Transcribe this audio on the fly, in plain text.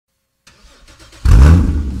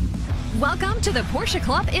Welcome to the Porsche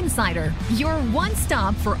Club Insider, your one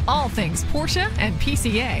stop for all things Porsche and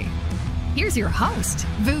PCA. Here's your host,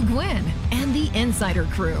 Vu Nguyen, and the Insider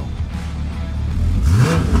crew.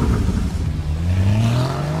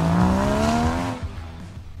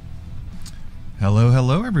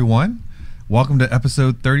 Hello, everyone. Welcome to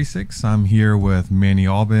episode 36. I'm here with Manny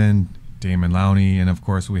Albin, Damon Lowney, and of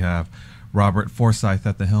course we have Robert Forsyth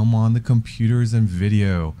at the helm on the computers and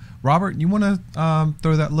video. Robert, you want to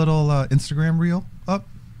throw that little Instagram reel up?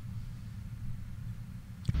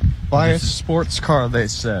 Buy a sports car, they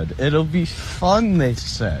said. It'll be fun, they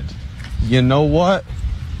said. You know what?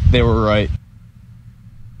 They were right.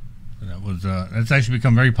 That was that's actually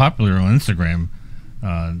become very popular on Instagram.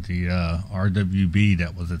 The RWB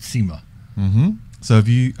that was at SEMA. Mm-hmm. So if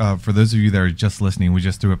you, for those of you that are just listening, we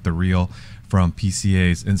just threw up the reel from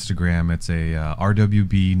PCA's Instagram. It's a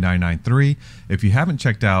RWB 993. If you haven't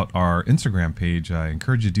checked out our Instagram page, I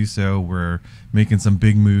encourage you to do so. We're making some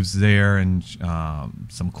big moves there and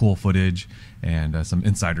some cool footage and some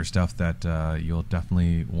insider stuff that you'll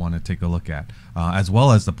definitely want to take a look at, as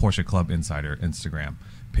well as the Porsche Club Insider Instagram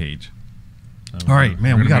page. All right,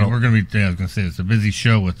 man, we're going to be. I was going to say it's a busy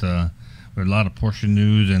show with a lot of Porsche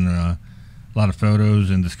news and a lot of photos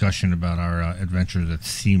and discussion about our adventures at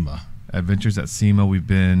SEMA. We've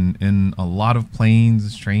been in a lot of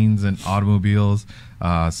planes, trains, and automobiles.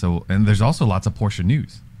 And there's also lots of Porsche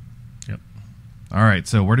news. Yep. All right,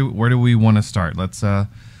 so where do we want to start? Let's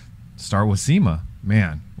start with SEMA.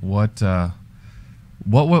 Man, what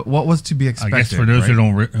was to be expected? I guess for those who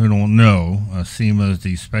don't know, SEMA is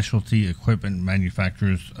the Specialty Equipment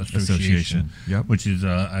Manufacturers Association. Yep. Which is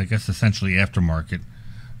I guess essentially aftermarket.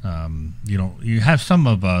 You have some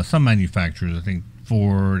manufacturers. I think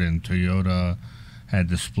Ford and Toyota had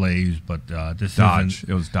displays, but this Dodge.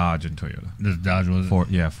 It was Dodge and Toyota. This Dodge was Ford.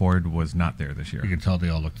 Yeah, Ford was not there this year. You can tell they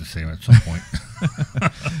all look the same at some point.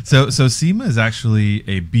 So SEMA is actually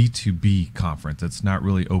a B2B conference. It's not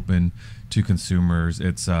really open to consumers.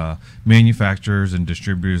 It's manufacturers and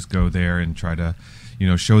distributors go there and try to,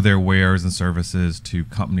 show their wares and services to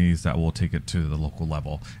companies that will take it to the local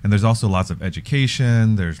level. And there's also lots of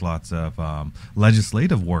education. There's lots of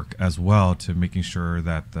legislative work as well to making sure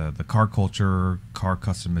that the car culture, car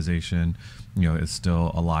customization, is still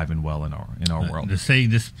alive and well in our world. To say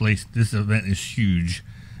this event is huge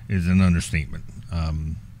is an understatement.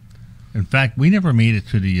 In fact, we never made it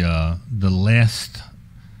to the last.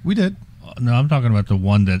 We did. No, I'm talking about the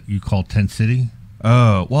one that you call Tent City.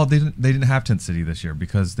 Oh, well, they didn't have Tent City this year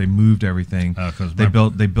because they moved everything. They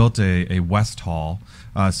built a West Hall.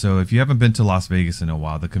 So if you haven't been to Las Vegas in a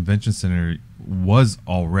while, the convention center was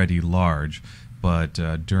already large, but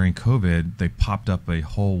during COVID, they popped up a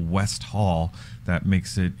whole West Hall that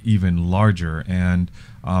makes it even larger. And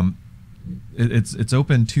it's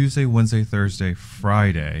open Tuesday, Wednesday, Thursday,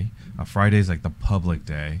 Friday. Friday's like the public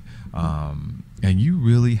day, and you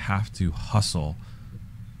really have to hustle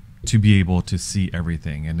to be able to see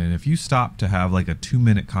everything. And then if you stop to have like a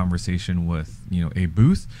 2-minute conversation with a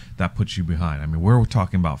booth, that puts you behind. I mean, we're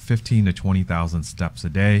talking about 15 to 20,000 steps a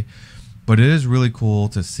day, but it is really cool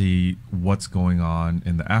to see what's going on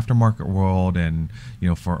in the aftermarket world. And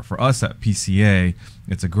for us at PCA,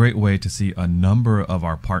 it's a great way to see a number of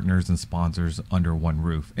our partners and sponsors under one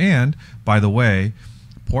roof. And by the way,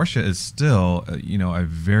 Porsche is still, a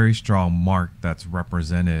very strong mark that's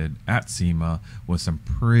represented at SEMA with some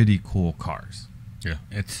pretty cool cars. Yeah,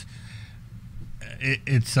 it's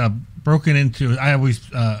broken into.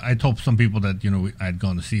 I told some people that I'd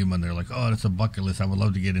gone to see him and they're like, oh, that's a bucket list. I would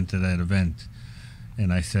love to get into that event.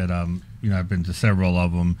 And I said, I've been to several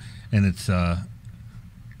of them, and it's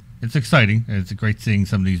exciting. It's great seeing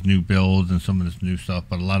some of these new builds and some of this new stuff,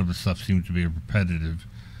 but a lot of the stuff seems to be repetitive.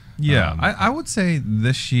 Yeah, I would say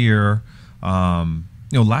this year,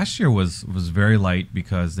 last year was very light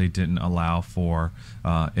because they didn't allow for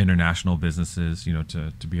international businesses,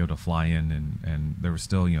 to be able to fly in, and there was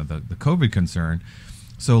still, the COVID concern.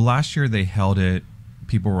 So last year they held it.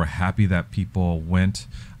 People were happy that people went.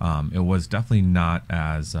 It was definitely not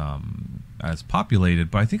as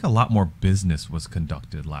populated, but I think a lot more business was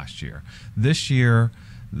conducted last year. This year,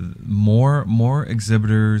 more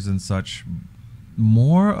exhibitors and such.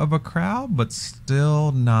 More of a crowd, but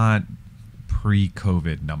still not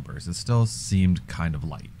pre-COVID numbers. It still seemed kind of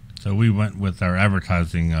light. So we went with our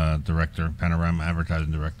advertising director, Panorama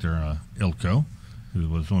advertising director, Ilko, who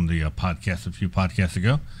was on the podcast a few podcasts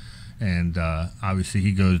ago. And obviously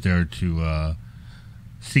he goes there to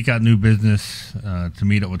seek out new business, to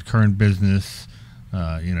meet up with current business,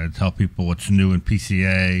 tell people what's new in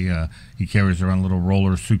PCA. He carries around a little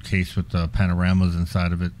roller suitcase with panoramas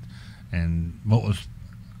inside of it. And what was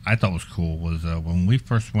I thought was cool was when we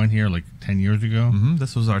first went here like 10 years ago.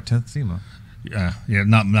 This was our 10th SEMA. Yeah,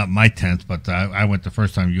 not my 10th, but I went the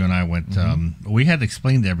first time you and I went. We had to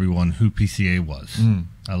explain to everyone who PCA was.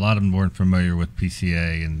 A lot of them weren't familiar with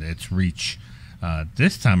PCA and its reach.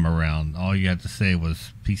 This time around, all you had to say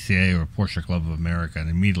was PCA or Porsche Club of America, and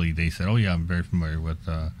immediately they said, "Oh yeah, I'm very familiar with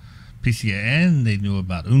PCA," and they knew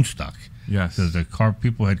about Unstock. Yes, because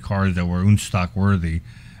people had cars that were Unstock worthy.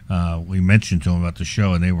 We mentioned to them about the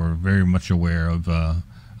show, and they were very much aware of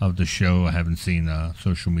the show. I haven't seen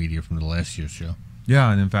social media from the last year's show.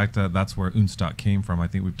 Yeah, and in fact, that's where Unstock came from. I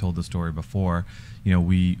think we've told the story before. You know,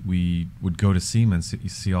 we would go to SEMA and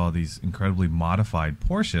see all these incredibly modified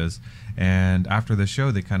Porsches, and after the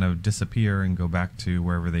show, they kind of disappear and go back to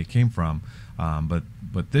wherever they came from.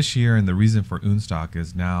 But this year, and the reason for Unstock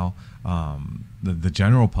is now the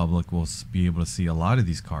general public will be able to see a lot of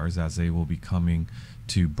these cars as they will be coming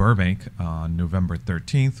to Burbank on November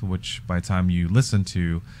 13th, which by the time you listen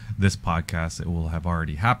to this podcast, it will have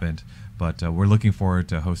already happened. But we're looking forward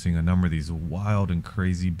to hosting a number of these wild and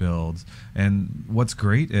crazy builds. And what's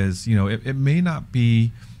great is, you know, it may not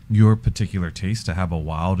be your particular taste to have a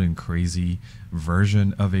wild and crazy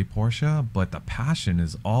version of a Porsche, but the passion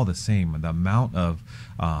is all the same. The amount of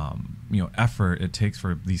effort it takes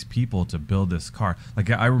for these people to build this car.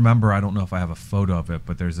 Like I remember, I don't know if I have a photo of it,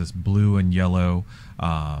 but there's this blue and yellow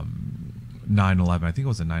 911. I think it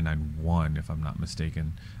was a 991, if I'm not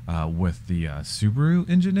mistaken, with the Subaru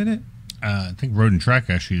engine in it. I think Road and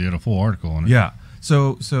Track actually did a full article on it. Yeah.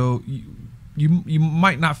 So you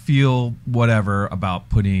might not feel whatever about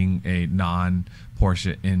putting a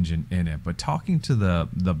non-Porsche engine in it, but talking to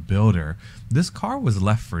the builder, this car was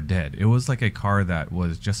left for dead. It was like a car that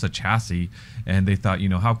was just a chassis, and they thought, you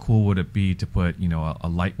know, how cool would it be to put, you know, a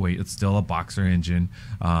lightweight, it's still a boxer engine,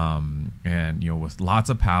 and, you know, with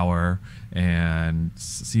lots of power, and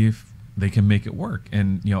see if they can make it work.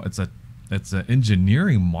 And, you know, it's an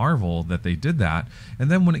engineering marvel that they did that.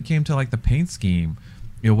 And then when it came to like the paint scheme,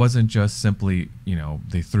 it wasn't just simply, you know,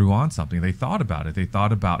 they threw on something. They thought about it. They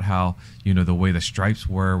thought about how, you know, the way the stripes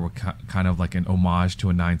were kind of like an homage to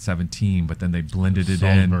a 917, but then they blended it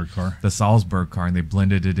in. The Salzburg car, and they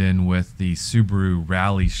blended it in with the Subaru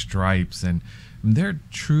Rally stripes. And they're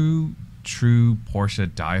true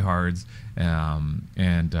Porsche diehards.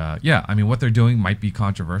 Yeah, I mean, what they're doing might be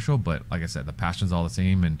controversial, but like I said, the passion's all the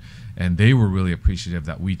same, and they were really appreciative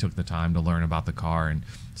that we took the time to learn about the car. And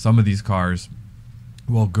some of these cars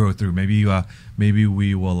we'll go through. Maybe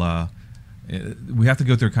we will. We have to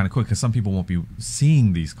go through it kind of quick because some people won't be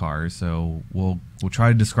seeing these cars. So we'll try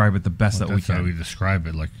to describe it the best that we can. How we describe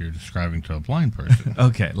it, like you're describing to a blind person.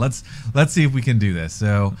 Okay, let's see if we can do this.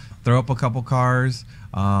 So throw up a couple cars.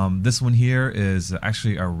 This one here is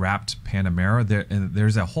actually a wrapped Panamera.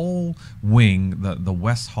 There's a whole wing. The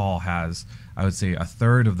West Hall has, I would say, a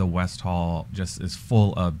third of the West Hall just is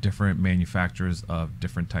full of different manufacturers of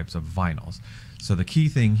different types of vinyls. So the key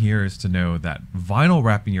thing here is to know that vinyl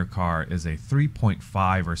wrapping your car is a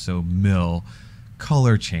 3.5 or so mil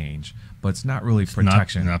color change, but it's not really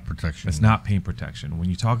protection. Not protection. It's not paint protection. When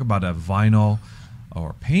you talk about a vinyl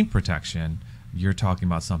or paint protection, you're talking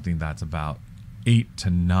about something that's about 8 to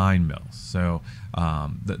 9 mils. So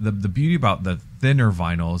the beauty about the thinner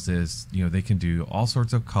vinyls is, you know, they can do all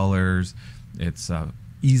sorts of colors. It's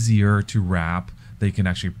easier to wrap. They can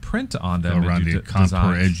actually print on them around the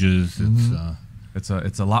contour edges. Mm-hmm. It's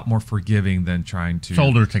a lot more forgiving than trying to. It's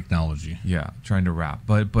older technology. Yeah, trying to wrap.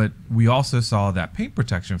 But we also saw that paint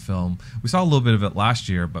protection film. We saw a little bit of it last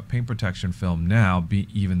year, but paint protection film now,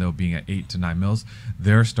 even though being at 8 to 9 mils,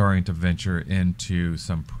 they're starting to venture into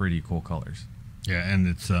some pretty cool colors. Yeah, and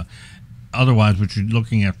it's otherwise what you're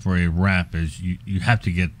looking at for a wrap is you have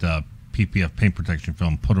to get PPF paint protection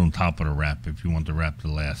film put on top of the wrap if you want the wrap to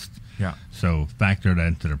last. Yeah. So factor that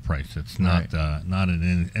into the price. It's not not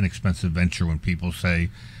an inexpensive venture when people say,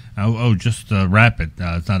 "Oh, just wrap it.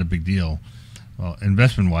 It's not a big deal." Well,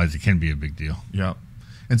 investment wise, it can be a big deal. Yep.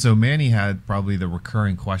 And so Manny had probably the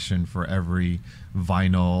recurring question for every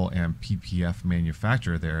vinyl and PPF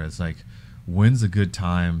manufacturer. There is like, when's a good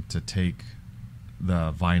time to take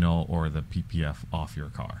the vinyl or the PPF off your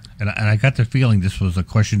car? And I got the feeling this was a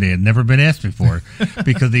question they had never been asked before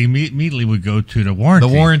because they immediately would go to the warranty.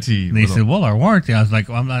 The warranty. And they said, well, our warranty. I was like,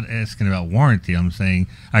 well, I'm not asking about warranty. I'm saying,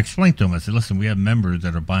 I explained to them, I said, listen, we have members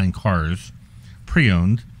that are buying cars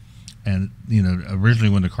pre-owned. And, you know,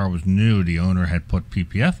 originally when the car was new, the owner had put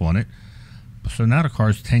PPF on it. So now the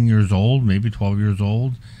car's 10 years old, maybe 12 years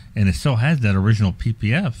old, and it still has that original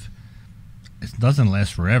PPF. It doesn't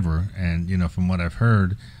last forever, and you know, from what I've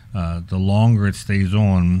heard, the longer it stays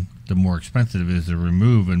on, the more expensive it is to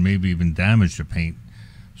remove and maybe even damage the paint.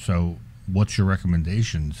 So what's your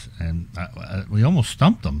recommendations? And we almost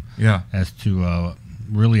stumped them as to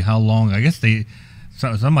really how long. I guess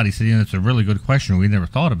somebody said, it's a really good question. We never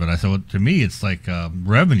thought of it. I said, well, to me, it's like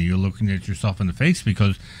revenue. You're looking at yourself in the face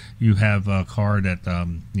because you have a car that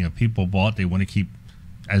people bought. They want to keep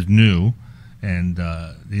as new, and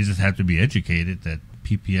they just have to be educated that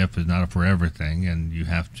PPF is not a forever thing, and you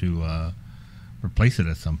have to replace it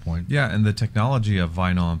at some point. Yeah, and the technology of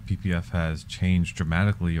vinyl and PPF has changed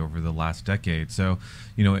dramatically over the last decade. So,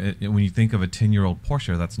 when you think of a 10-year-old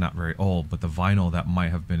Porsche, that's not very old, but the vinyl that might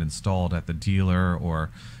have been installed at the dealer or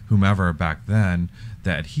whomever back then, the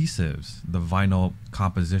adhesives, the vinyl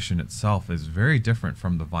composition itself is very different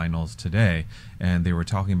from the vinyls today. And they were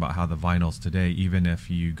talking about how the vinyls today, even if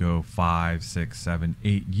you go 5, 6, 7,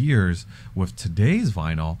 8 years with today's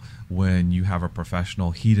vinyl, when you have a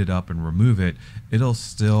professional heat it up and remove it, it'll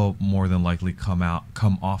still more than likely come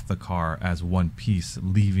off the car as one piece,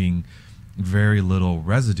 leaving very little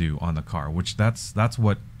residue on the car, which that's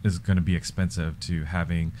what is going to be expensive to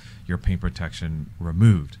having your paint protection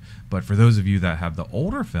removed. But for those of you that have the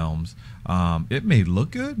older films, it may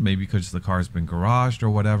look good, maybe because the car's been garaged or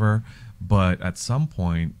whatever, but at some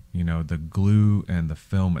point, the glue and the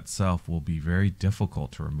film itself will be very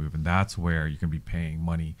difficult to remove, and that's where you can be paying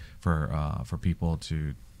money for people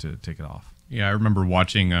to take it off. Yeah, I remember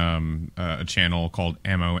watching a channel called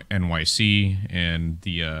Ammo NYC, and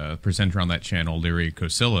the presenter on that channel, Larry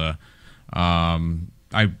Kosilla.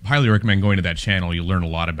 I highly recommend going to that channel. You learn a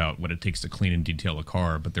lot about what it takes to clean and detail a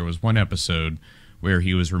car. But there was one episode where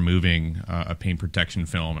he was removing a paint protection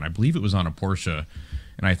film, and I believe it was on a Porsche.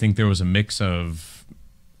 And I think there was a mix of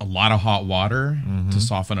a lot of hot water to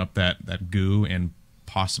soften up that goo, and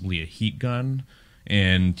possibly a heat gun.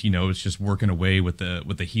 And it's just working away with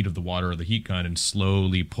the heat of the water or the heat gun and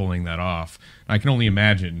slowly pulling that off. And I can only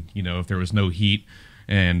imagine, if there was no heat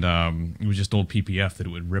and it was just old PPF, that it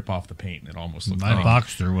would rip off the paint. It almost looked my like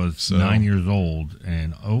Boxster was 9 years old,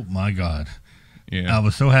 and oh my God, yeah, I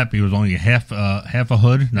was so happy it was only half a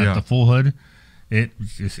hood, not the full hood. It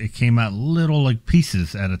came out little like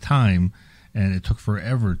pieces at a time, and it took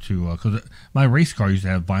forever to because my race car used to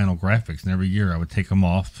have vinyl graphics, and every year I would take them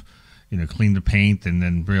off, clean the paint, and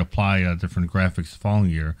then reapply different graphics the following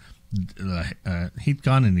year. Heat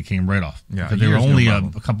gun, and it came right off. Yeah, because they were only a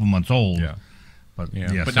couple months old. Yeah.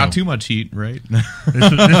 But not too much heat, right?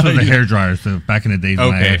 This was a hair dryer. So back in the days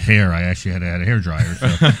when I had hair, I actually had to have a hair dryer. So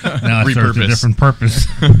now it serves a different purpose.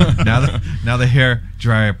 now the hair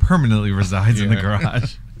dryer permanently resides in the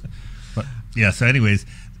garage. But so anyways,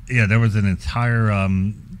 there was an entire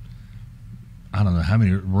I don't know how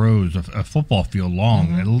many rows of a football field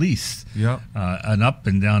long, at least. Yep. And up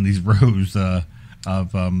and down these rows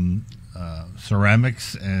of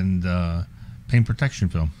ceramics and paint protection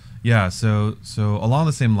film. Yeah, so along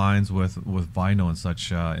the same lines with vinyl and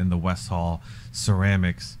such, in the West Hall,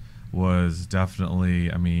 ceramics was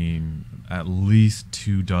definitely, at least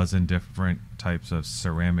 24 different types of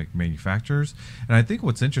ceramic manufacturers. And I think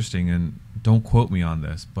what's interesting, and don't quote me on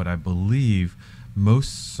this, but I believe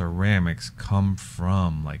most ceramics come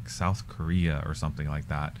from like South Korea or something like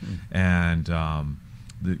that. And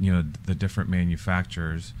the different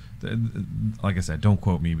manufacturers, like I said, don't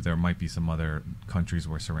quote me, but there might be some other countries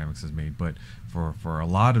where ceramics is made. But for a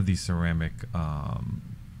lot of these ceramic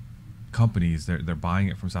companies, they're buying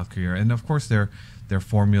it from South Korea, and of course they're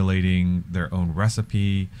formulating their own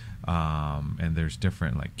recipe, and there's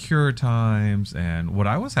different like cure times. And what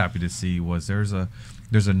I was happy to see was there's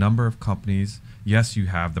a number of companies. Yes, you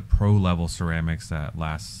have the pro level ceramics that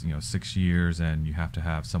lasts 6 years, and you have to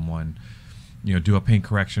have someone do a paint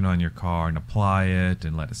correction on your car and apply it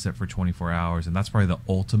and let it sit for 24 hours. And that's probably the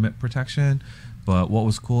ultimate protection. But what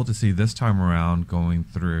was cool to see this time around going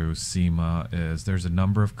through SEMA is there's a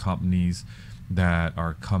number of companies that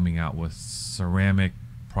are coming out with ceramic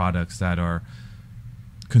products that are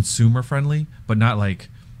consumer friendly, but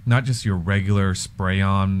not just your regular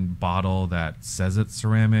spray-on bottle that says it's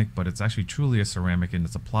ceramic, but it's actually truly a ceramic, and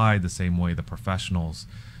it's applied the same way the professionals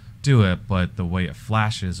do it, but the way it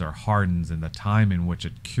flashes or hardens and the time in which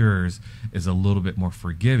it cures is a little bit more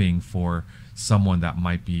forgiving for someone that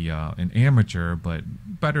might be an amateur, but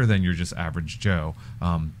better than your just average Joe.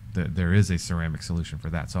 There is a ceramic solution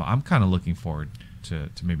for that, so I'm kind of looking forward to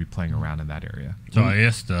maybe playing around in that area. So I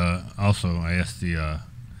asked the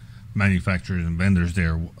manufacturers and vendors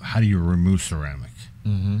there, how do you remove ceramic?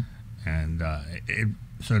 And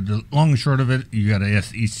so the long and short of it, you got to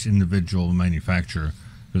ask each individual manufacturer,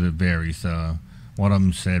 because it varies. One of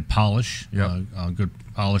them said polish. Good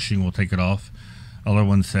polishing will take it off. Other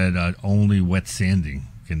one said only wet sanding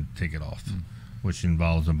can take it off. which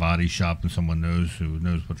involves a body shop and someone who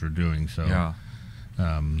knows what they're doing. So Yeah.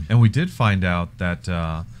 And we did find out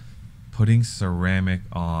that putting ceramic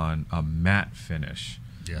on a matte finish.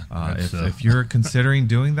 Yeah, If you're considering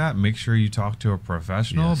doing that, make sure you talk to a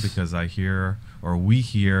professional, Yes. because we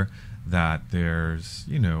hear that there's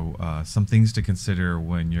some things to consider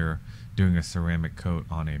when you're doing a ceramic coat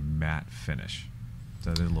on a matte finish.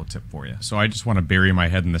 So there's a little tip for you. So I just want to bury my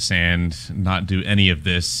head in the sand, not do any of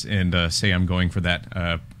this, and say I'm going for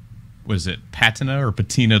that. Was it patina or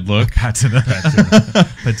patina look? Patina.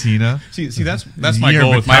 Patina. See, that's my You're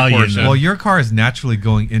goal with my Italian, Porsche. Well, your car is naturally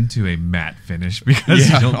going into a matte finish because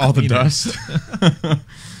yeah, you don't all the clean it. dust.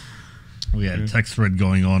 We had a text thread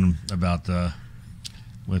going on about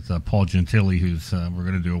with Paul Gentili, who's we're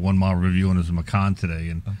going to do a 1 mile review on his Macan today,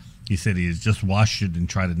 and he said he has just washed it and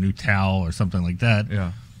tried a new towel or something like that.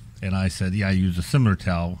 Yeah. And I said, yeah, I use a similar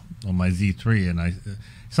towel on my Z3, and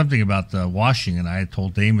something about the washing, and I had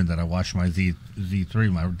told Damon that I wash my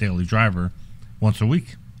Z3, my daily driver, once a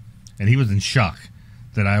week, and he was in shock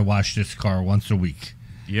that I wash this car once a week.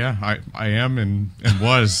 Yeah, I am and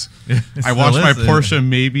was. I still washed my is. Porsche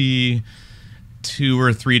maybe 2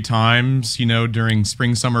 or 3 times, during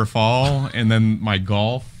spring, summer, fall, and then my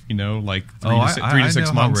Golf, like 3 to 6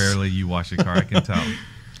 know months. how rarely you wash your car. I can tell.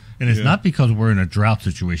 And it's not because we're in a drought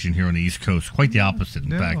situation here on the East Coast. Quite the opposite, in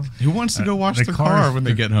No. fact. Who wants to go wash the the cars- car when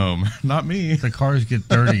they get home? Not me. The cars get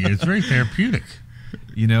dirty. It's very therapeutic.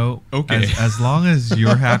 Okay. as long as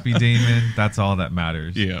you're happy, Damon, that's all that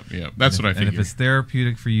matters. Yeah, that's what I And figured. if it's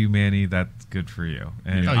therapeutic for you, Manny, that's good for you.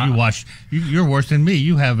 And Oh, you wash. You're worse than me.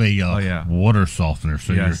 You have a yeah. water softener,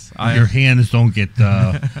 so Yes, your hands don't get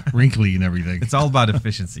wrinkly and everything. it's all about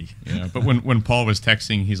efficiency. Yeah, but when Paul was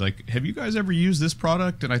texting, he's like, "Have you guys ever used this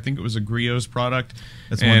product?" And I think it was a Grio's product.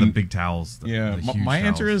 It's one of the big towels. Yeah, the huge my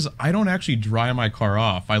answer towels. is I don't actually dry my car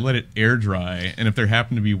off. I let it air dry, and if there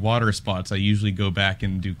happen to be water spots, I usually go back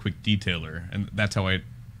and do quick detailer, and that's how I.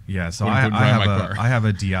 Yeah, so Quote, unquote, dry my car. I have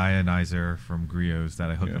a deionizer from Grio's that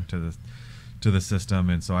I hook up to the system,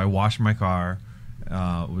 and so I wash my car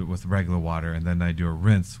with regular water, and then I do a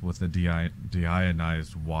rinse with the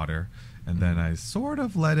deionized water, and then I sort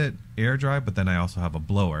of let it air dry, but then I also have a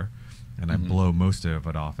blower, and I blow most of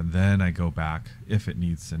it off, and then I go back if it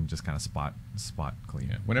needs and just kind of spot clean.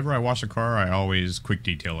 Yeah. Whenever I wash a car, I always quick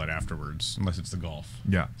detail it afterwards, unless it's the Golf.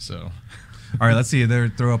 Yeah. So. All right, let's see. There,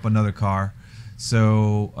 throw up another car.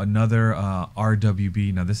 So another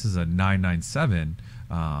RWB. Now this is a 997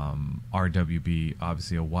 RWB.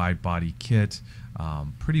 Obviously a wide body kit.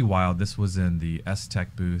 Pretty wild. This was in the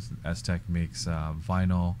S-Tech booth. S-Tech makes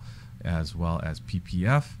vinyl as well as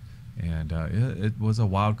PPF, and it was a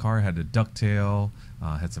wild car. It had a ducktail.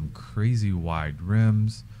 Had some crazy wide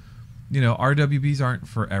rims. RWBs aren't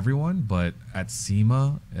for everyone, but at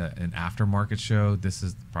SEMA, an aftermarket show, this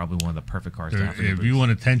is probably one of the perfect cars to have for your If booth. you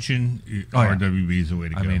want attention, RWB is the way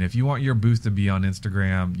to go. I mean, if you want your booth to be on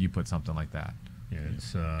Instagram, you put something like that. yeah,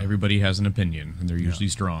 it's Everybody has an opinion, and they're usually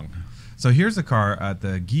strong. So here's a car at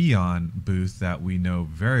the Guion booth that we know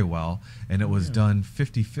very well, and it was done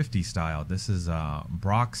 50-50 style. This is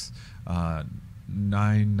Brock's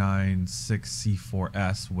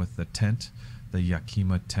 996C4S with the tent, the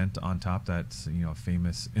Yakima tent on top. That's a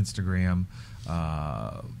famous Instagram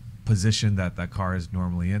position that car is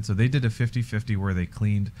normally in. So they did a 50-50 where they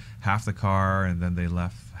cleaned half the car and then they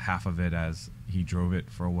left half of it as he drove it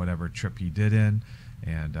for whatever trip he did in.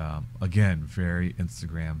 And again, very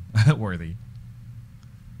Instagram worthy.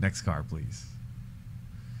 Next car, please.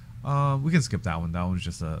 We can skip that one. That was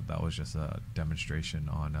just a demonstration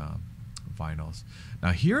on vinyls.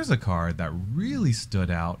 Now here's a car that really stood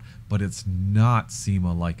out, but it's not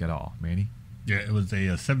SEMA like at all. Manny? Yeah, it was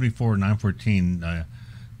a 74 914.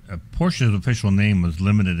 Porsche's official name was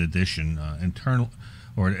limited edition. Internal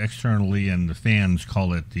or externally, and the fans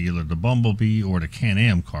call it either the Bumblebee or the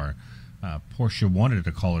Can-Am car. Porsche wanted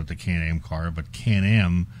to call it the Can-Am car, but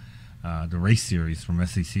Can-Am, the race series from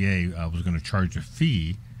SCCA, was going to charge a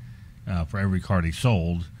fee for every car they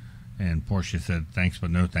sold, and Porsche said, thanks,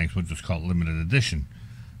 but no thanks, we'll just call it limited edition.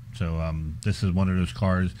 So this is one of those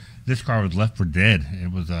cars. This car was left for dead.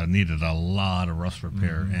 It was needed a lot of rust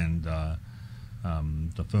repair, and the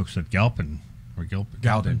folks at Galpin, or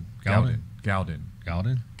Gaudin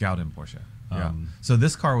Porsche. Yeah. So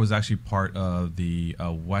this car was actually part of the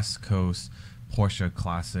West Coast Porsche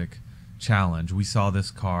Classic Challenge. We saw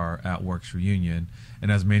this car at Works Reunion,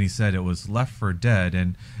 and as Manny said, it was left for dead,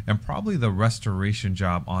 and probably the restoration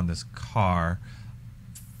job on this car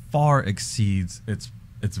far exceeds its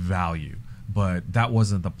value. but that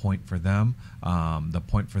wasn't the point for them. The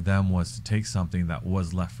point for them was to take something that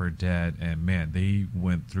was left for dead, and man, they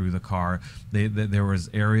went through the car. There was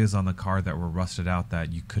areas on the car that were rusted out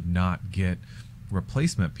that you could not get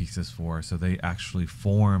replacement pieces for, so they actually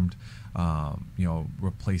formed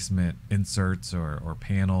replacement inserts or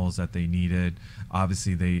panels that they needed.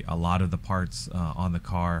 Obviously, a lot of the parts on the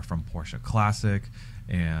car are from Porsche Classic,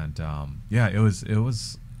 and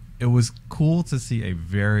it was cool to see a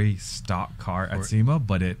very stock car at SEMA,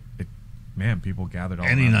 but man, people gathered all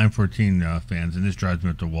any around. 914 fans, and this drives me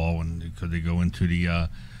up the wall because they go into the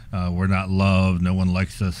we're not loved, no one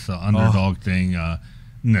likes us underdog thing.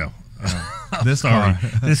 No. This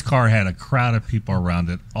car had a crowd of people around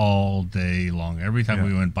it all day long. Every time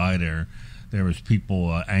we went by there was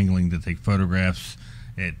people angling to take photographs.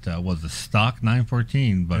 It was a stock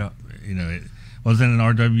 914, but it wasn't an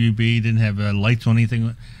RWB. Didn't have lights on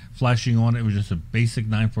anything flashing on it. It was just a basic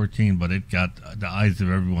 914, but it got the eyes of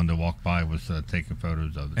everyone that walked by was taking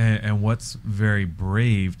photos of it. And what's very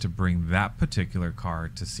brave to bring that particular car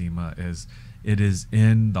to SEMA is it is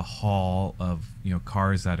in the hall of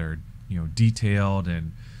cars that are detailed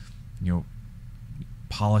and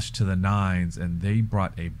polished to the nines, and they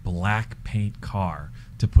brought a black paint car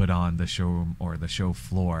to put on the showroom or the show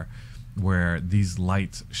floor where these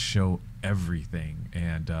lights show everything,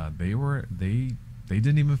 and they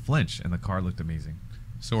didn't even flinch, and the car looked amazing.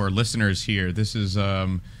 So our listeners here, this is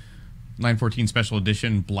 914 Special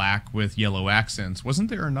Edition, black with yellow accents. Wasn't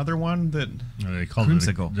there another one that they called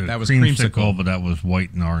Creamsicle? That was Creamsicle, but that was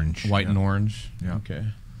white and orange. White and orange. Yeah. Okay.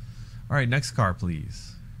 All right, next car,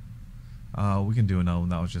 please. We can do another one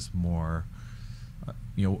that was just more,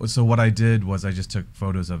 So what I did was I just took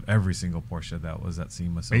photos of every single Porsche that was at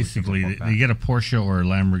SEMA. So basically, you get a Porsche or a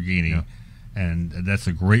Lamborghini, and that's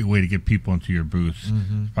a great way to get people into your booth.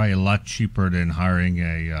 Mm-hmm. It's probably a lot cheaper than hiring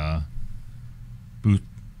a booth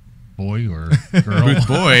boy or girl. Booth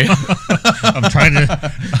boy. I'm trying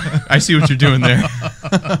to. I see what you're doing there.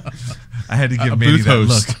 I had to give Manny that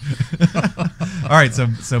look. All right,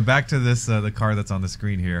 so back to this, the car that's on the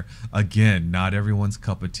screen here. Again, not everyone's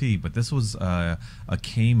cup of tea, but this was a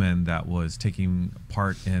Cayman that was taking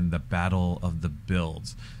part in the Battle of the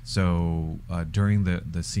Builds. So during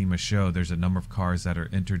the SEMA show, there's a number of cars that are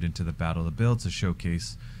entered into the Battle of the Builds to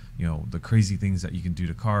showcase the crazy things that you can do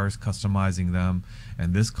to cars, customizing them.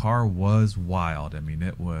 And this car was wild. I mean,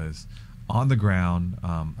 it was on the ground.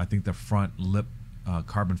 I think the front lip,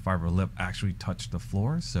 carbon fiber lip, actually touched the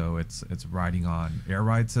floor. So it's riding on air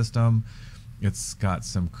ride system. It's got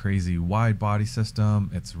some crazy wide body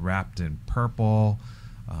system. It's wrapped in purple.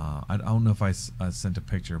 I don't know if I sent a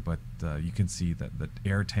picture, but you can see that the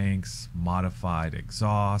air tanks, modified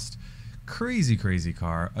exhaust. Crazy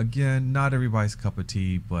car. Again, not everybody's cup of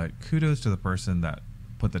tea, but kudos to the person that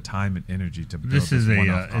put the time and energy to build this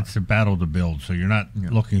one-off car. It's a battle to build, so you're not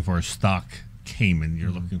looking for a stock Cayman.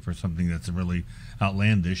 You're looking for something that's really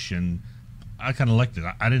outlandish, and I kind of liked it.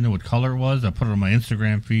 I didn't know what color it was. I put it on my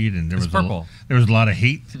Instagram feed, and there was purple. There was a lot of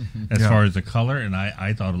hate as far as the color, and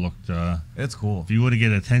I thought it looked. It's cool. If you would to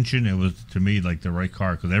get attention, it was to me like the right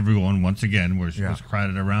car because everyone, once again, was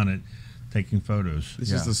crowded around it, taking photos.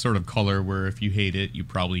 This is the sort of color where if you hate it, you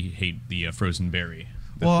probably hate the frozen berry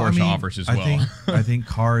that Porsche offers as well. I think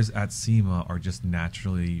cars at SEMA are just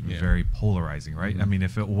naturally very polarizing, right? I mean,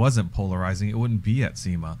 if it wasn't polarizing, it wouldn't be at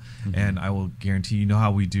SEMA. And I will guarantee,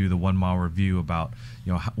 how we do the 1 mile review about,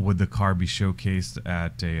 would the car be showcased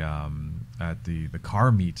at the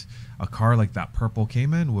car meet? A car like that purple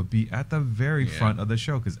Cayman would be at the very front of the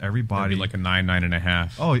show because everybody. It'd be like a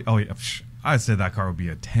 9.5. Oh yeah. I said that car would be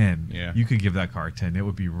a 10. Yeah. You could give that car a 10. It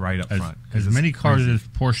would be right up front. As many cars as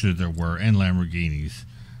Porsches there were and Lamborghinis.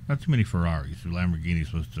 Not too many Ferraris. The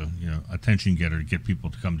Lamborghinis was the attention getter to get people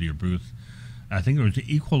to come to your booth. I think there was an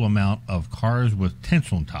equal amount of cars with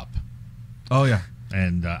tents on top. Oh yeah.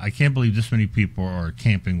 And I can't believe this many people are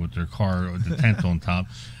camping with their car with the tent on top.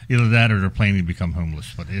 Either that or they're planning to become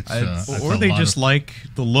homeless. But or they just like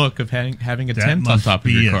the look of having a tent on top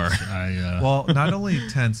of your car. Well, not only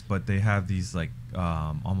tents, but they have these like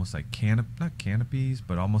almost like not canopies,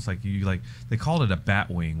 but almost like they called it a bat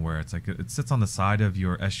wing, where it's like it sits on the side of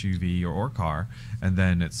your SUV or car, and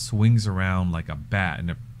then it swings around like a bat, and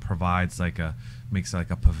it provides makes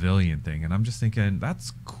like a pavilion thing. And I'm just thinking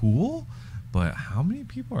that's cool. But how many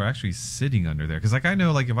people are actually sitting under there? Because I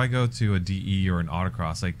know if I go to a DE or an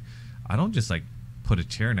autocross, I don't just put a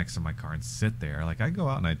chair next to my car and sit there. I go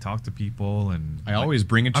out and I talk to people, and I always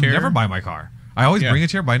bring a chair. I never buy my car. I always bring a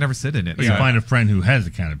chair, but I never sit in it. You find a friend who has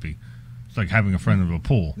a canopy. It's like having a friend of a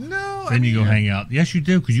pool. No, then you go hang out. Yes, you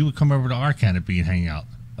do, because you would come over to our canopy and hang out.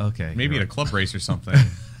 Okay, maybe at a club race or something.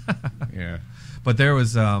 Yeah. But there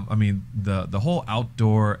was, I mean, the whole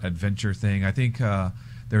outdoor adventure thing. I think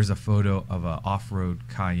there's a photo of a off-road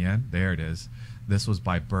Cayenne. There it is. This was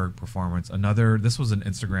by Berg Performance. This was an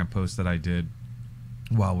Instagram post that I did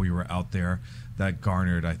while we were out there that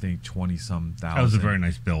garnered, I think, 20-some thousand. That was a very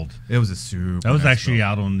nice build. It was a super. That was nice actually build.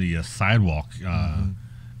 out on the sidewalk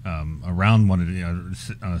around one of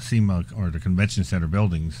the SEMA or the convention center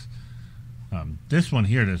buildings. This one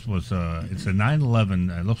here, it's a 911.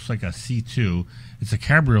 It looks like a C2. It's a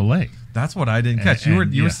cabriolet. That's what I didn't catch. You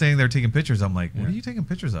And, were saying they're taking pictures. I'm like, what are you taking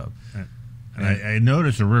pictures of? And I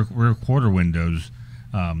noticed the rear quarter windows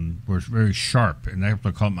were very sharp, and that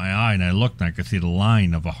caught my eye. And I looked, and I could see the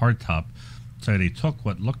line of a hardtop. So they took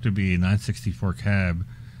what looked to be a 964 cab,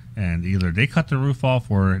 and either they cut the roof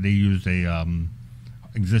off or they used a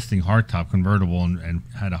existing hardtop convertible and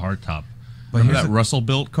had a hardtop. But Remember here's that Russell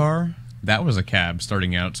built car? That was a cab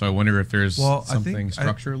starting out. So I wonder if there's something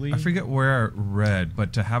structurally. I forget where I read,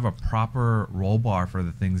 but to have a proper roll bar for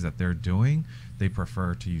the things that they're doing, they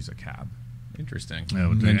prefer to use a cab. Interesting.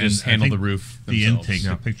 Yeah, And just I handle think the roof The themselves. intake,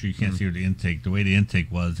 the picture you can't see the intake. The way the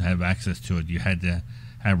intake was, to have access to it, you had to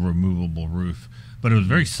have a removable roof. But it was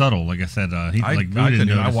very subtle. Like I said,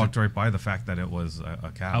 I walked right by the fact that it was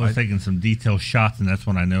a cab. I was taking some detailed shots, and that's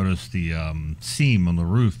when I noticed the seam on the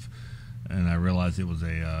roof, and I realized it was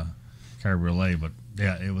a cabriolet. But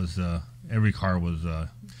yeah, it was. Every car was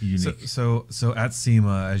unique. So at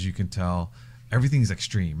SEMA, as you can tell, everything's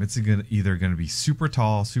extreme. It's either going to be super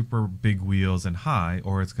tall, super big wheels and high,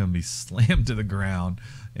 or it's going to be slammed to the ground,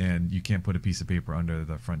 and you can't put a piece of paper under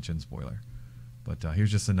the front chin spoiler. But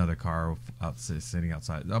here's just another car sitting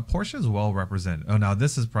outside. Porsche is well represented. Oh, now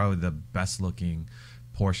this is probably the best looking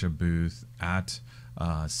Porsche booth at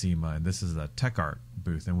SEMA, and this is the Tech Art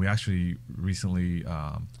booth. And we actually recently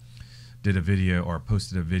did a video or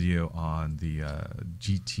posted a video on the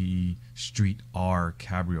GT Street R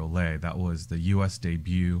Cabriolet. That was the U.S.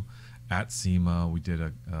 debut at SEMA. We did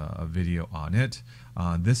a video on it.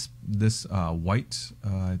 This white,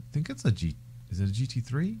 I think it's is it a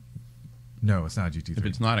GT3? No, it's not a GT3. If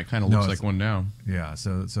it's not, it kind of looks like one now. Yeah,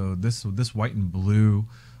 so this white and blue,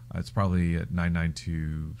 it's probably at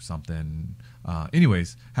 992 something.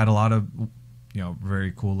 Anyways, had a lot of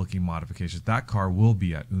very cool looking modifications. That car will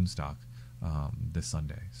be at Unstock this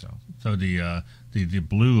Sunday. So the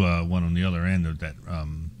blue one on the other end of that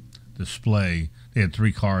display, they had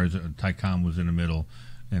three cars. Taycan was in the middle.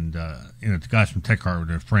 And the guys from Tech Art,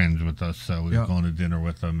 they're friends with us, so we were going to dinner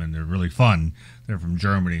with them, and they're really fun. They're from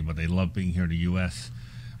Germany, but they love being here in the U.S.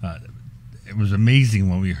 It was amazing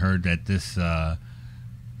when we heard that this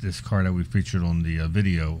car that we featured on the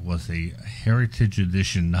video was a Heritage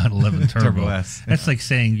Edition 911 Turbo. S. That's like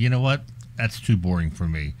saying, you know what? That's too boring for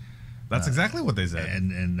me. that's exactly what they said.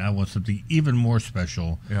 And I want something even more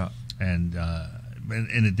special. Yeah. And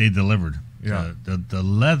they delivered. Yeah. The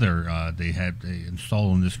leather they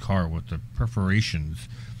installed on this car with the perforations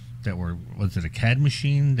that was it a CAD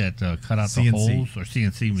machine that cut out CNC. the holes, or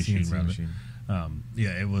CNC machine CNC rather? machine.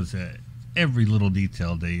 Yeah, it was every little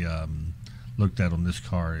detail they looked at on this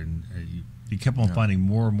car, and you kept on finding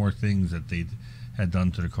more and more things that they had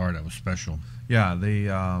done to the car that was special. Yeah, they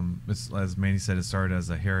as Manny said, it started as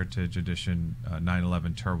a Heritage Edition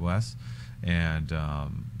 911 Turbo S, and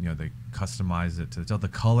they customized it to the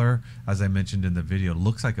color. As I mentioned in the video,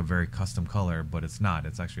 looks like a very custom color, but it's not.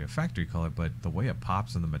 It's actually a factory color. But the way it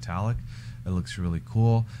pops in the metallic, it looks really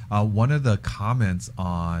cool. One of the comments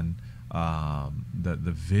on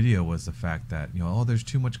the video was the fact that there's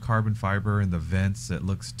too much carbon fiber in the vents. It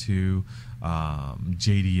looks too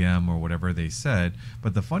JDM or whatever they said.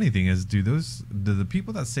 But the funny thing is, do the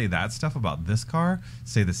people that say that stuff about this car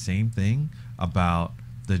say the same thing about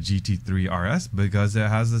the GT3 RS, because it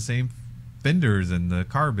has the same fenders and the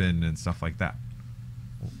carbon and stuff like that?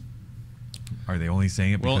 Are they only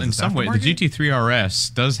saying it because Well, in it's some way, the aftermarket? GT3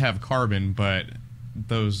 RS does have carbon, but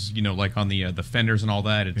those, like on the fenders and all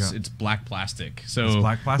that, it's black plastic. So It's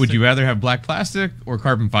black plastic? would you rather have black plastic or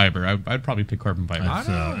carbon fiber? I'd probably pick carbon fiber.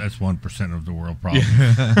 That's 1% of the world problem.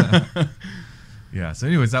 Yeah, so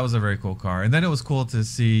anyways, that was a very cool car. And then it was cool to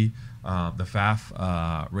see the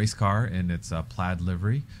FAF race car in its plaid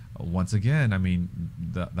livery. Once again, I mean,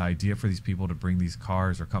 the idea for these people to bring these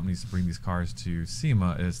cars, or companies to bring these cars to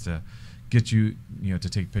SEMA, is to get you to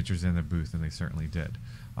take pictures in their booth, and they certainly did.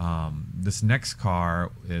 This next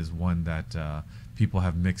car is one that people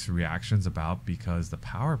have mixed reactions about, because the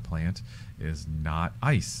power plant is not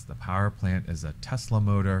ICE. The power plant is a Tesla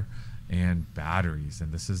motor and batteries,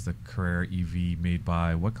 and this is the Carrera EV made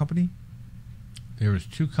by what company? There was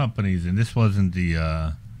two companies, and this wasn't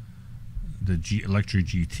the electric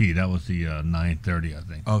GT. That was the 930, I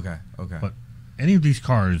think. Okay. But any of these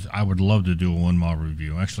cars, I would love to do a 1 mile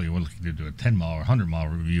review. Actually, we're looking to do a 10 mile or 100 mile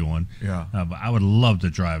review on. Yeah. But I would love to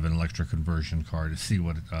drive an electric conversion car to see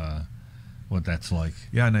what that's like.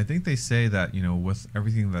 Yeah, and I think they say that, you know, with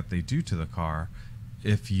everything that they do to the car,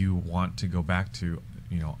 if you want to go back to,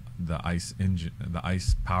 you know, the ICE engine, the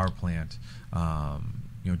ICE power plant,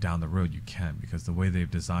 you know, down the road, you can, because the way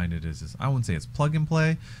they've designed it is I wouldn't say it's plug and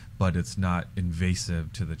play, but it's not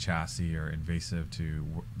invasive to the chassis or invasive to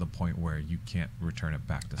the point where you can't return it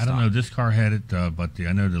back to stock. I don't know. This car had it, but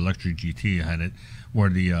I know the electric GT had it, where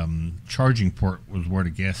the charging port was where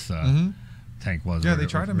the gas tank was. Yeah, they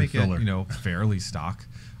try to make it, you know, fairly stock.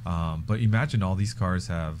 But imagine all these cars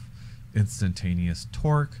have instantaneous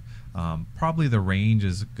torque. Probably the range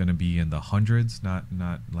is going to be in the hundreds, not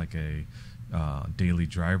like a daily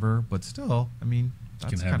driver, but still, I mean,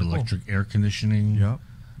 that's you can have cool. electric air conditioning, Yep.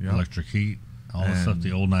 electric heat, all the stuff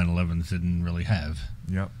the old 911s didn't really have.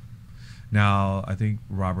 Yep. Now, I think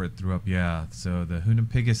Robert threw up, so the Hyundai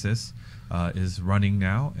Pegasus is running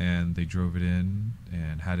now, and they drove it in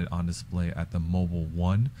and had it on display at the Mobile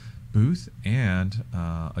One booth. And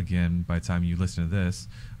again, by the time you listen to this,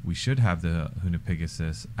 we should have the Hyundai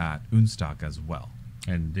Pegasus at Unstock as well.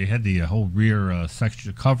 And they had the whole rear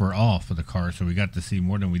section cover off of the car, so we got to see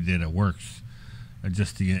more than we did at Works.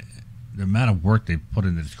 Just the amount of work they put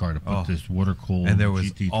into this car to put this water cooled, and there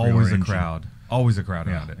was always a crowd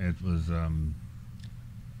around it. It was.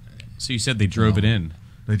 So you said they drove it in.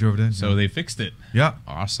 They drove it in. So they fixed it. Yeah.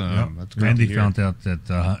 Awesome. Yep. That's great. Randy to hear. found out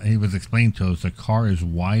that he was explaining to us the car is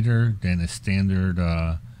wider than a standard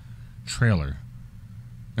trailer.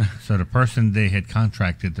 So the person they had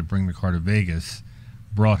contracted to bring the car to Vegas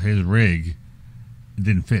brought his rig, it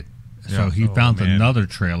didn't fit. So he found another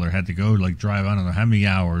trailer, had to go like drive I don't know how many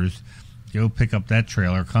hours, go pick up that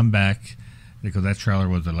trailer, come back, because that trailer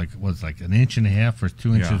was like an inch and a half or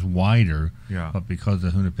 2 inches wider. Yeah. But because the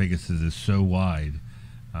Hyundai Pegasus is so wide,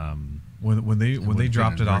 when they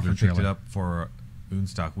dropped it off and picked trailer. it up for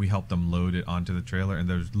Unstock, we helped them load it onto the trailer, and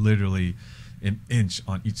there's literally an inch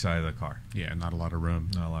on each side of the car. Yeah, not a lot of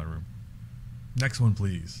room. Not a lot of room. Next one,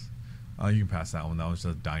 please. You can pass that one. That was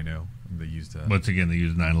just a dyno. They used once again, they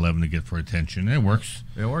used 911 to get for attention. It works.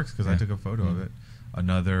 It works because I took a photo of it.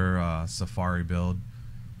 Another Safari build.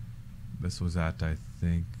 This was at, I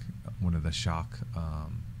think, one of the shock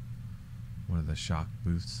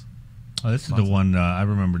booths. Oh, this is the one I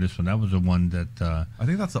remember. This one. That was the one that I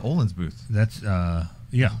think that's the Olin's booth. That's and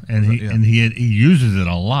he uses it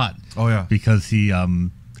a lot. Oh yeah, because he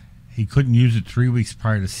couldn't use it 3 weeks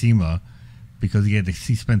prior to SEMA because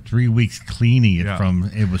he spent 3 weeks cleaning it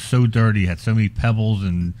from it was so dirty, had so many pebbles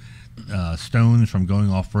and stones from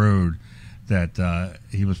going off road that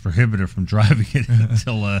he was prohibited from driving it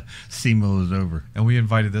until SEMA was over. And we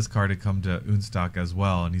invited this car to come to Unstock as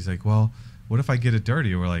well, and he's like, "Well, what if I get it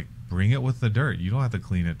dirty?" And we're like, "Bring it with the dirt. You don't have to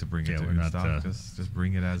clean it to bring it to Unstock. Just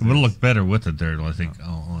bring it as it is." It'll look better with the dirt, I think,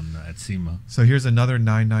 at SEMA. So here's another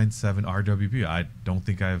 997 RWB. I don't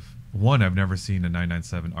think I've never seen a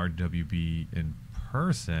 997 RWB in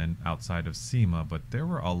person outside of SEMA, but there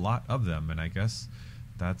were a lot of them, and I guess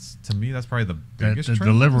that's probably the biggest. The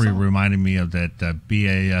delivery reminded me of that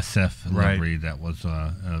BASF livery that was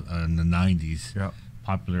in the 90s. Yep.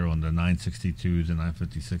 Popular on the 962s and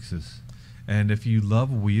 956s. And if you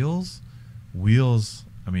love wheels,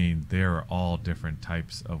 I mean, there are all different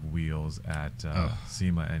types of wheels at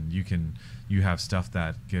SEMA, and you have stuff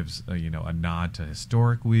that gives a nod to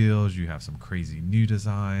historic wheels. You have some crazy new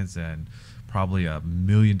designs and probably a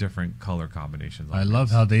million different color combinations. I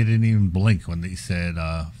love how they didn't even blink when they said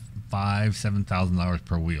 $7,000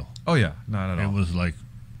 per wheel. Oh yeah, not at all. It was like,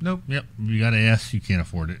 nope. Yep, you got to ask, you can't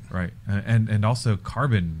afford it. Right, and also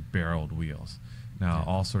carbon barreled wheels. Now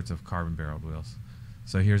all sorts of carbon barreled wheels.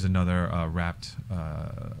 So here's another wrapped.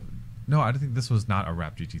 No, I don't think this was not a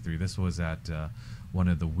wrapped GT3. This was at one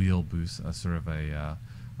of the wheel booths, sort of a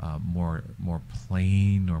more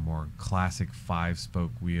plain or more classic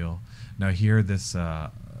 5-spoke wheel. Now here, this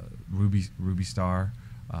Ruby Star,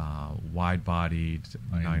 wide-bodied,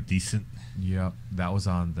 decent. Yep, that was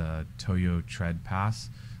on the Toyo Tread Pass.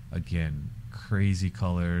 Again, crazy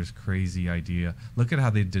colors, crazy idea. Look at how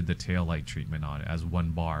they did the taillight treatment on it as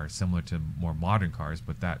one bar, similar to more modern cars,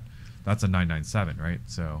 but that's a 997, right?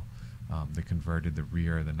 So they converted the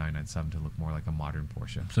rear of the 997 to look more like a modern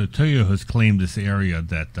Porsche. So Toyo has claimed this area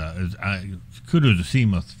that kudos to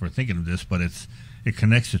SEMA for thinking of this, but it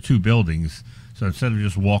connects to two buildings. So instead of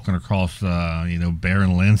just walking across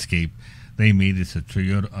barren landscape, they made this a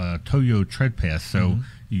Toyo Tread Pass. So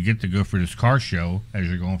you get to go for this car show as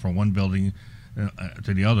you're going from one building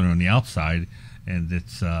to the other on the outside, and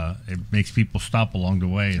it makes people stop along the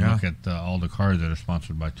way and look at all the cars that are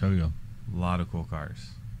sponsored by Toyo. A lot of cool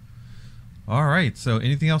cars. All right, so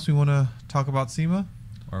anything else we want to talk about SEMA,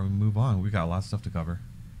 or we move on? We got a lot of stuff to cover.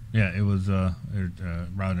 Yeah, it was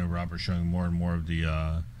Robert showing more and more of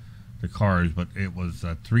the cars, but it was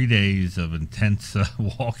 3 days of intense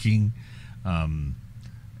walking, and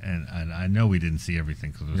I know we didn't see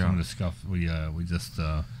everything because some of the stuff we just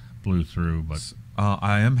blew through. But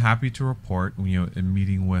I am happy to report, in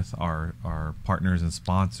meeting with our partners and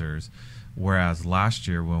sponsors, whereas last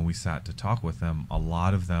year when we sat to talk with them, a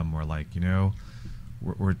lot of them were like,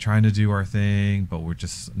 we're trying to do our thing, but we're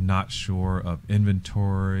just not sure of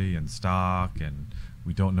inventory and stock, and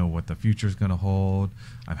we don't know what the future is going to hold.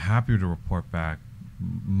 I'm happy to report back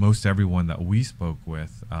most everyone that we spoke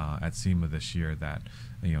with at SEMA this year that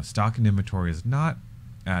stock and inventory is not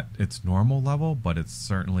at its normal level, but it's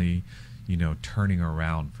certainly turning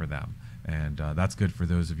around for them, and that's good for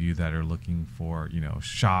those of you that are looking for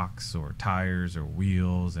shocks or tires or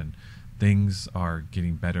wheels, and things are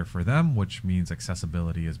getting better for them, which means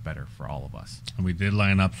accessibility is better for all of us. And we did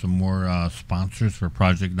line up some more sponsors for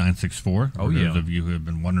Project 964. Oh, for those of you who have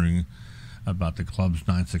been wondering about the club's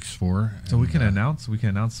 964. So we can announce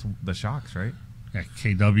the shocks, right? Yeah,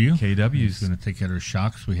 KW. KW is going to take care of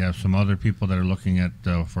shocks. We have some other people that are looking at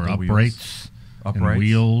for The uprights, and Uprights.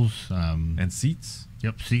 wheels, And seats.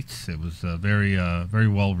 Yep, seats. It was very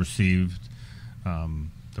well received.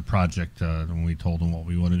 The project when we told them what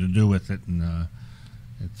we wanted to do with it, and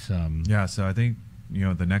it's So I think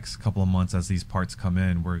the next couple of months as these parts come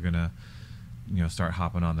in, we're gonna start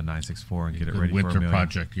hopping on the 964 and get it ready winter for Amelia.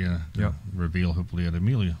 project. Yeah, Yep. reveal hopefully at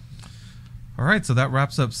Amelia. All right, so that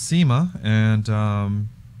wraps up SEMA, and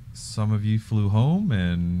some of you flew home,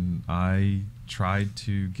 and I tried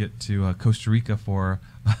to get to Costa Rica for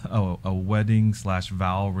a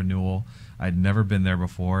wedding/vow renewal. I'd never been there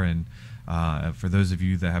before, and for those of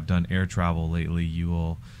you that have done air travel lately, you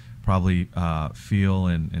will probably feel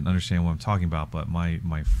and understand what I'm talking about, but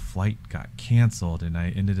my flight got canceled, and I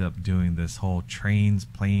ended up doing this whole trains,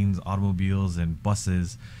 planes, automobiles, and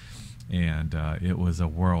buses, and it was a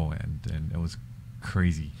whirlwind, and it was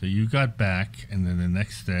crazy. So you got back, and then the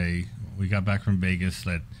next day we got back from Vegas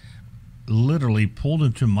that literally pulled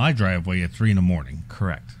into my driveway at 3 a.m.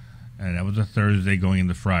 Correct. And that was a Thursday going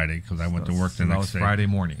into Friday because I went to work the next day. That was Friday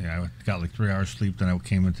morning. Yeah, I got like 3 hours sleep, then I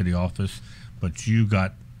came into the office. But you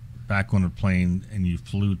got back on a plane and you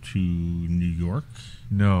flew to New York?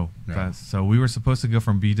 No. So we were supposed to go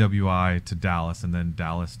from BWI to Dallas and then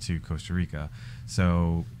Dallas to Costa Rica.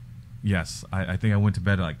 So, yes, I think I went to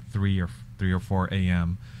bed at like 3 or 4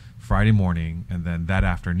 a.m. Friday morning, and then that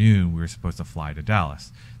afternoon we were supposed to fly to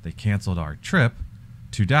Dallas. They canceled our trip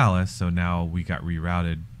to Dallas, so now we got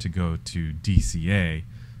rerouted to go to DCA,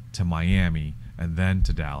 to Miami, and then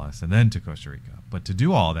to Dallas, and then to Costa Rica. But to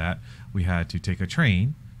do all that, we had to take a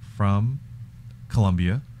train from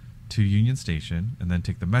Columbia to Union Station, and then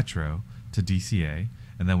take the metro to DCA,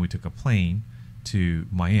 and then we took a plane to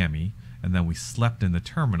Miami, and then we slept in the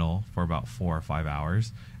terminal for about 4 or 5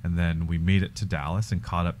 hours, and then we made it to Dallas and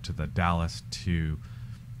caught up to the Dallas to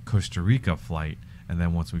Costa Rica flight. And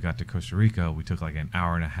then once we got to Costa Rica, we took like an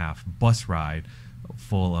hour-and-a-half bus ride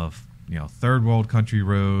full of third world country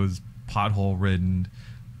roads, pothole ridden,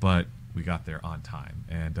 but we got there on time.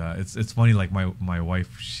 And it's funny, like my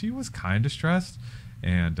wife, she was kind of stressed,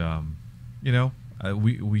 and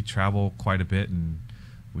we travel quite a bit, and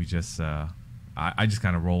we just I just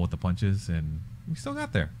kind of roll with the punches, and we still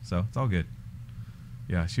got there, so it's all good.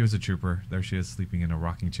 Yeah, she was a trooper. There she is, sleeping in a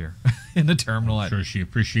rocking chair in the terminal. I'm sure she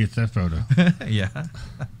appreciates that photo. Yeah.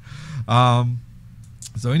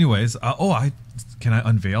 So anyways, can I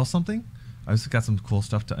unveil something? I just got some cool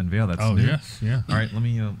stuff to unveil. That's new. Yes, yeah. All right, let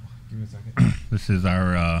me give me a second. This is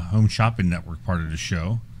our home shopping network part of the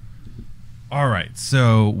show. All right,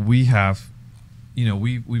 so we have,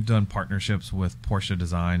 we've done partnerships with Porsche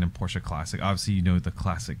Design and Porsche Classic. Obviously, the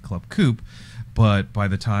Classic Club Coupe, but by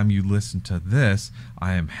the time you listen to this,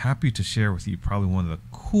 I am happy to share with you probably one of the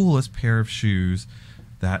coolest pair of shoes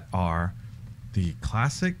that are the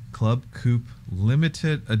Classic Club Coupe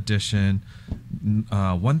Limited Edition,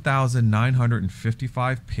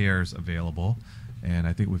 1,955 pairs available, and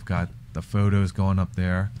I think we've got the photos going up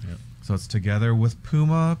there. Yep. So it's together with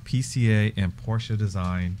Puma, PCA, and Porsche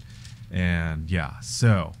Design, and yeah.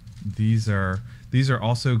 So these are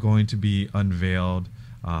also going to be unveiled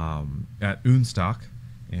at Unstock,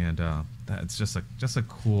 and that's just a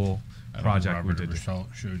cool project we did.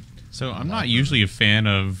 So I'm not usually a fan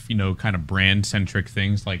of kind of brand centric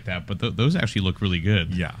things like that, but those actually look really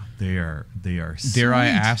good. Yeah, They are Dare sweet. I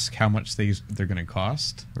ask how much they're going to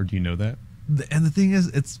cost, or do you know that? And the thing is,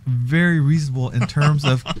 it's very reasonable in terms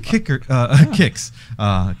of kickers. But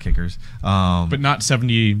not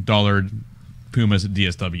 $70 Pumas at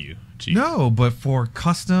DSW. Cheap. No, but for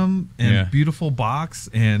custom and beautiful box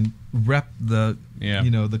and rep the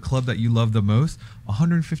the club that you love the most,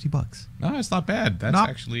 $150. No, it's not bad. That's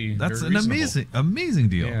actually that's very an reasonable. amazing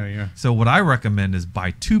deal. Yeah. So what I recommend is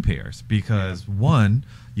buy 2 pairs because one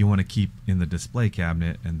you want to keep in the display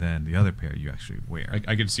cabinet, and then the other pair you actually wear.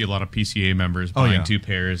 I could see a lot of PCA members buying 2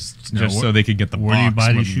 pairs just so they could get the box. Where do you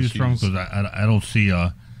buy these shoes shoes from? Because I don't see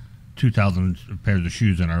 2,000 pairs of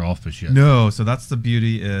shoes in our office yet. No, so that's the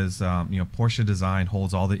beauty is Porsche Design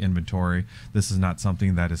holds all the inventory. This is not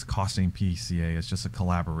something that is costing PCA. It's just a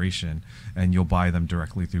collaboration, and you'll buy them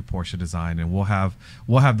directly through Porsche Design. And we'll have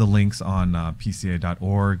the links on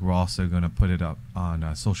PCA.org. We're also going to put it up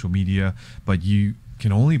on social media, but you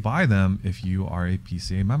can only buy them if you are a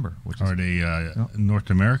PCA member. Are they North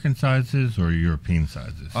American sizes or European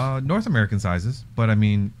sizes? North American sizes, but I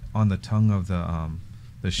mean on the tongue of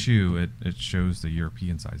the shoe, it shows the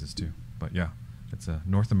European sizes too. But yeah, it's a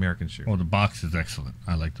North American shoe. Well, the box is excellent.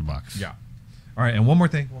 I like the box. Yeah. All right, and one more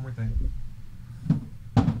thing.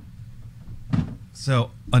 So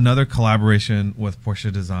another collaboration with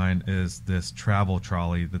Porsche Design is this travel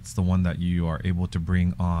trolley. That's the one that you are able to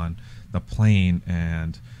bring on the plane,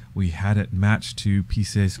 and we had it matched to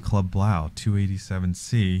PCA's Club Blau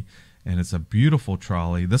 287C, and it's a beautiful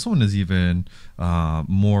trolley. This one is even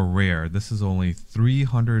more rare. This is only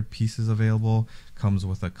 300 pieces available. Comes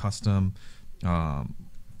with a custom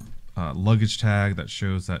luggage tag that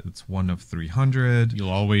shows that it's one of 300. You'll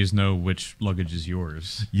always know which luggage is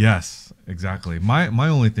yours. Yes, exactly. My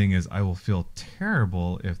only thing is I will feel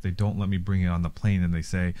terrible if they don't let me bring it on the plane and they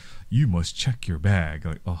say, you must check your bag.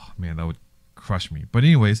 Like, oh man, that would crush me. But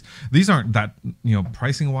anyways, these aren't that,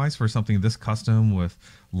 pricing wise for something this custom with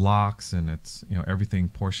locks and it's, everything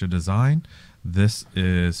Porsche Design. This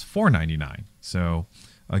is $499. So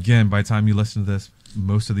again, by the time you listen to this,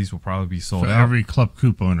 most of these will probably be sold out. Every Club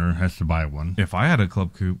Coupe owner has to buy one. If I had a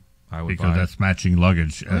Club Coupe, I would because buy that's matching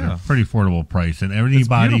luggage at a pretty affordable price. And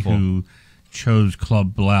anybody who chose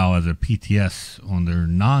Club Blau as a PTS on their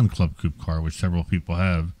non-Club Coupe car, which several people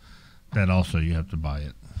have, that also you have to buy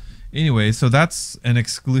it. Anyway, so that's an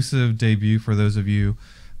exclusive debut for those of you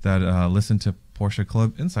that listen to Porsche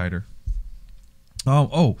Club Insider.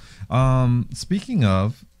 Speaking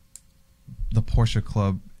of the Porsche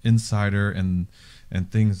Club Insider and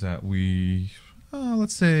things that we,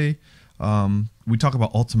 let's say, we talk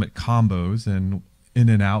about ultimate combos and in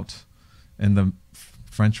and out and the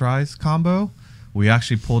French fries combo. We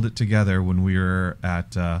actually pulled it together when we were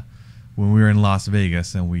in Las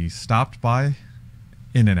Vegas, and we stopped by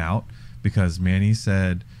In-N-Out because Manny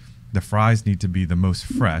said the fries need to be the most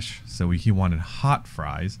fresh, so he wanted hot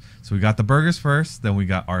fries. So we got the burgers first, then we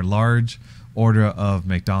got our large order of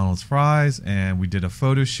McDonald's fries, and we did a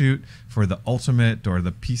photo shoot for the ultimate or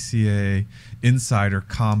the PCA Insider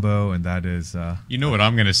combo, and that is you know what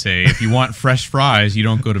I'm gonna say. If you want fresh fries, you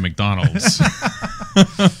don't go to McDonald's.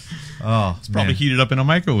 It's probably heated up in a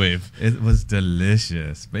microwave. It was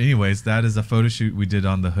delicious. But anyways, that is a photo shoot we did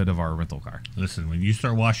on the hood of our rental car. Listen, when you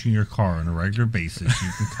start washing your car on a regular basis, you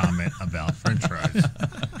can comment about French fries.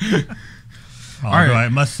 Although I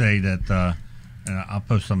must say that, and I'll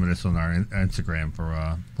post some of this on our Instagram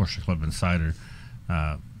for Porsche Club Insider,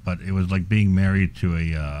 but it was like being married to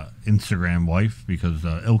a Instagram wife, because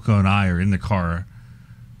Ilko and I are in the car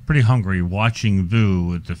pretty hungry watching Vu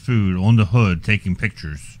with the food on the hood taking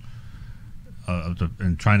pictures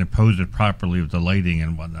and trying to pose it properly with the lighting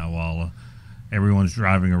and whatnot while everyone's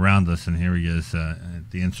driving around us, and here he is at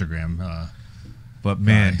the Instagram. But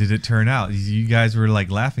man, did it turn out? You guys were like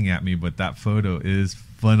laughing at me, but that photo is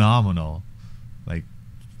phenomenal. Like,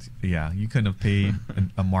 yeah, you couldn't have paid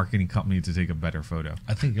a marketing company to take a better photo.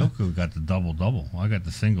 I think Ilko got the double. I got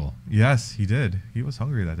the single. Yes, he did. He was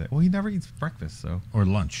hungry that day. Well, he never eats breakfast, so. Or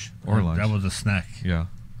lunch. That was a snack. Yeah.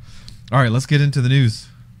 All right, let's get into the news.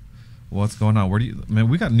 What's going on?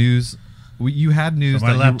 We got news. You had news. So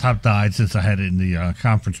my laptop died since I had it in the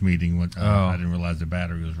conference meeting. I didn't realize the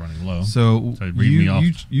battery was running low. So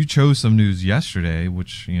you chose some news yesterday,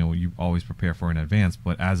 which you always prepare for in advance.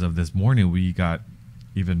 But as of this morning, we got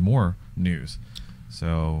even more news.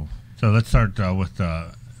 So let's start with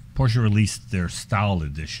Porsche released their Style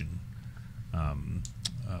Edition,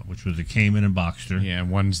 which was a Cayman and Boxster. Yeah,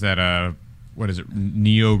 ones that what is it?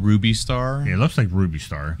 Neo Ruby Star? Yeah, it looks like Ruby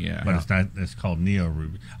Star. Yeah. But it's not. It's called Neo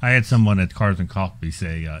Ruby. I had someone at Cars and Coffee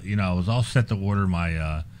say, I was all set to order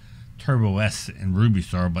my Turbo S and Ruby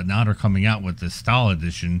Star, but now they're coming out with this style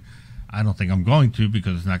edition. I don't think I'm going to,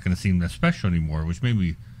 because it's not going to seem that special anymore, which made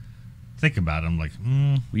me think about it. I'm like,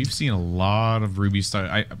 We've seen a lot of Ruby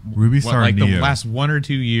Star. Ruby Star like Neo. the last 1 or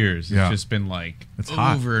 2 years. Yeah. It's just been like It's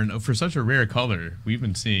hot. over and for such a rare color. We've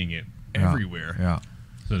been seeing it everywhere. Yeah.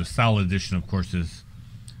 so the style edition, of course, is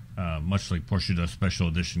much like Porsche does special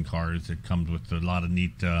edition cars. It comes with a lot of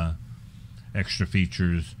neat extra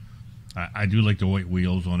features. I do like the white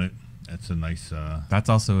wheels on it. That's a nice. That's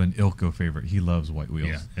also an Ilko favorite. He loves white wheels.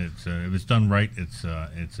 Yeah, it's if it's done right, it's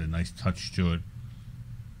a nice touch to it.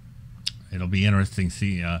 It'll be interesting to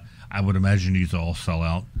see. I would imagine these all sell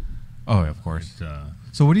out. Oh, of course. It's,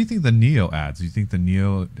 So what do you think the Neo adds? Do you think the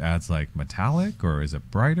Neo adds like metallic, or is it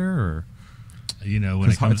brighter, or when it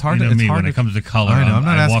 'Cause comes, it's hard you know to- me, it's hard when it to- comes to color, I know, I'm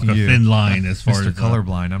not I walk asking a you. thin line as far Mr. as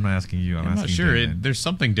Colorblind? I'm not asking you. I'm I'm not asking sure. David. There's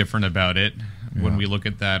something different about it when Yeah. we look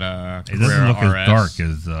at that. It doesn't Carrera look RS. as dark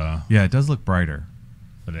as. Yeah, it does look brighter,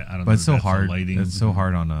 But I don't know. but it's if so that's the hard. lighting. It's so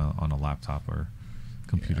hard on a laptop or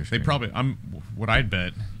computer They screen. probably. What I'd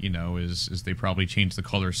bet, is they probably changed the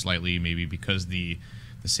color slightly, maybe because the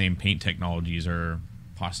same paint technologies are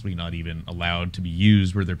possibly not even allowed to be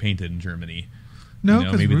used where they're painted in Germany. No,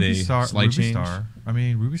 because maybe Ruby they Star. slight Ruby change. Star. I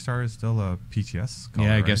mean, Ruby Star is still a PTS color.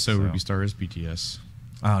 Yeah, I right? guess so. Ruby Star is BTS.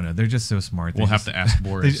 I don't know. They're just so smart. We'll have to ask they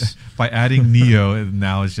Boris. just- by adding Neo,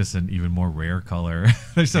 now it's just an even more rare color.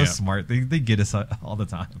 They're so Yeah. smart. They get us all the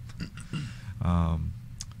time.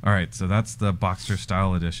 All right, so that's the Boxster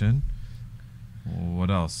Style Edition. What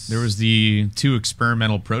else? There was the 2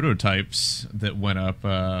 experimental prototypes that went up.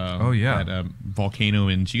 At Volcano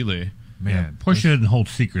in Chile. Man, Porsche didn't hold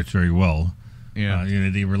secrets very well. Yeah.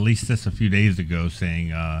 They released this a few days ago, saying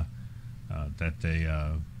that they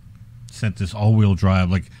sent this all-wheel drive,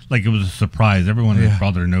 like it was a surprise. Everyone and Yeah. his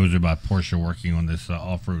brother knows about Porsche working on this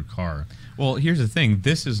off-road car. Well, here's the thing.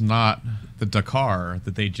 This is not the Dakar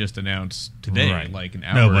that they just announced today, Right. like an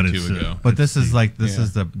No, hour but or 2 it's, ago. but this is like Yeah.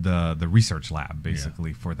 is the research lab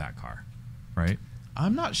basically for that car, right?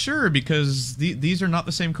 I'm not sure because these are not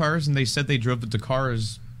the same cars, and they said they drove the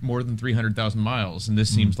Dakars more than 300,000 miles, and this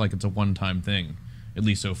seems like it's a one-time thing, at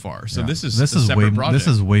least so far. So Yeah. this is a separate way project. this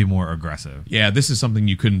is way more aggressive. Yeah, this is something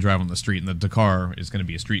you couldn't drive on the street, and the Dakar is going to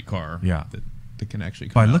be a street car. Yeah. that can actually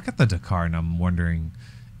But come I out. look at the Dakar and I'm wondering,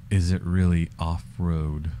 is it really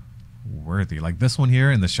off-road worthy? Like this one here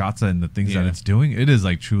and the shots and the things that Yeah. it's doing, it is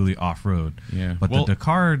like truly off-road. Yeah. But Well- the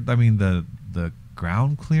Dakar, I mean, the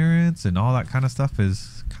ground clearance and all that kind of stuff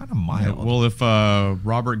is kind of Yeah, mild. well, if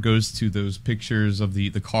Robert goes to those pictures of the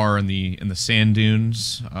car in the sand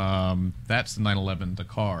dunes, that's the 911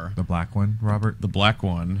 Dakar, the black one, Robert. the black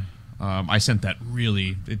one. I sent that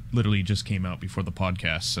it literally just came out before the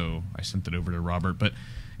podcast, so I sent it over to Robert. But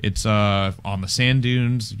it's on the sand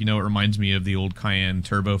dunes. It reminds me of the old Cayenne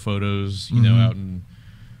turbo photos, out in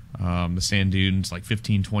the sand dunes like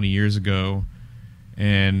 15, 20 years ago.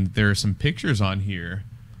 And there are some pictures on here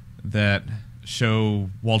that show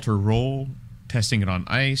Walter Roll testing it on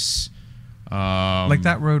ice. Like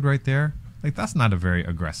that road right there. Like that's not a very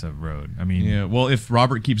aggressive road. I mean, Yeah, well, if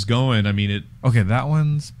Robert keeps going, I mean, okay, that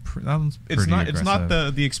one's pretty it's not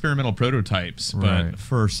aggressive. the experimental prototypes, but Right.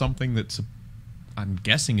 for something that's I'm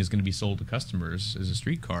guessing is going to be sold to customers as a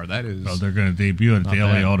street car. That is So they're going to debut at Not the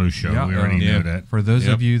LA bad. Auto Show. Yeah. We already Yeah. know that. For those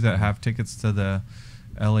Yep. of you that have tickets to the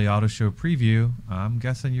LA Auto Show preview, I'm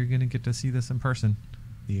guessing you're going to get to see this in person.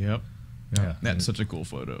 Yep. Yeah. That's such a cool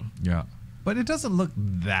photo. Yeah. But it doesn't look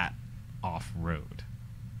that off-road.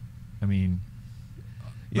 I mean,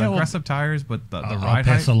 Yeah, well, aggressive tires, but the I'll ride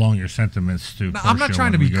pass height. along your sentiments to No, Porsche I'm not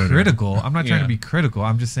trying to when be we go there. critical. I'm not trying Yeah. to be critical.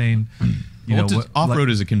 I'm just saying, It's off-road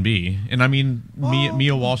as it can be. And I mean, Well-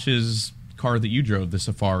 Mia Walsh's car that you drove, the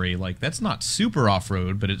Safari, like that's not super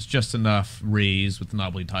off-road, but it's just enough raised with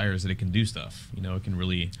knobbly tires that it can do stuff. It can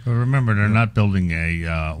really. But remember, they're not building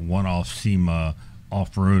a one-off SEMA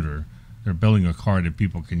off-roader. They're building a car that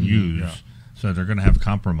people can use. yeah. So they're going to have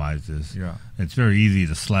compromises. Yeah. It's very easy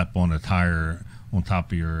to slap on a tire on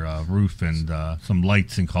top of your roof and some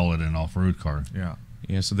lights and call it an off-road car. Yeah.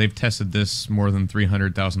 Yeah, so they've tested this more than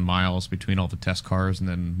 300,000 miles between all the test cars, and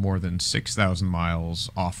then more than 6,000 miles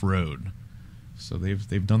off-road. So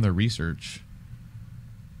they've done their research.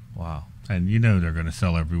 Wow. And they're going to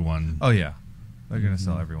sell everyone. Oh, yeah. They're going to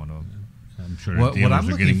sell every one of them. I'm sure What dealers I'm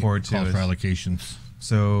are looking getting forward to calls is- for allocations.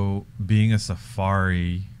 So, being a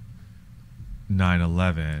Safari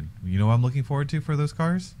 911, you know what I'm looking forward to for those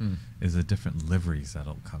cars? Is the different liveries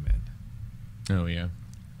that'll come in. Oh, yeah.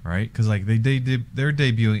 Right? Because like they're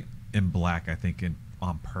debuting in black, I think,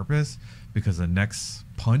 on purpose, because the next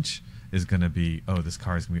punch is going to be, oh, this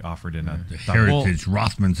car is going to be offered in a The Heritage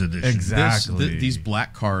Rothman's edition. Exactly. These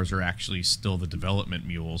black cars are actually still the development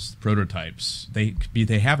mules, prototypes. They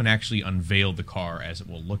haven't actually unveiled the car as it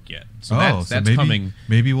will look yet. So that's maybe, coming.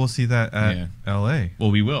 Maybe we'll see that at L.A.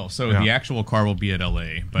 Well, we will. So the actual car will be at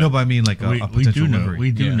L.A. But no, but I mean like a potential livery.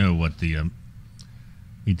 We do know what the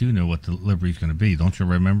livery is going to be. Don't you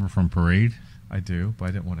remember from Parade? I do, but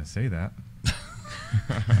I didn't want to say that.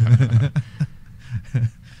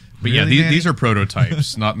 But really, yeah, these are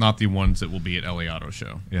prototypes, not the ones that will be at LA Auto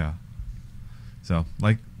Show. Yeah. So,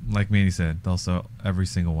 like Manny said, they'll sell every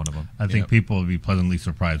single one of them. I think people will be pleasantly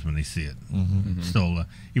surprised when they see it. Still,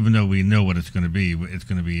 even though we know what it's going to be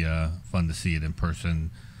fun to see it in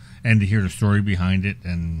person and to hear the story behind it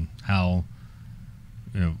and how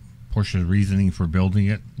Porsche's reasoning for building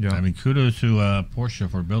it. Yeah. I mean, kudos to Porsche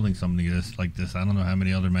for building something like this. I don't know how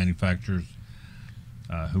many other manufacturers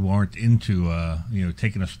who aren't into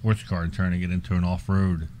taking a sports car and turning it into an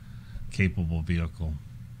off-road capable vehicle.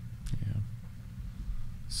 Yeah.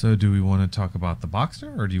 So do we want to talk about the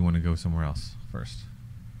Boxster, or do you want to go somewhere else first?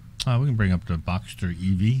 We can bring up the Boxster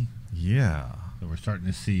EV. Yeah. So we're starting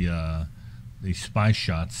to see these spy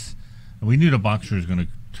shots. And we knew the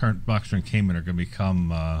Boxster and Cayman are going to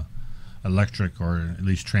become electric, or at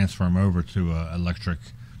least transform over to electric.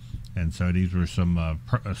 And so these were some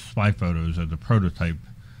spy photos of the prototype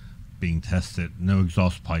being tested. No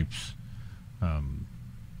exhaust pipes.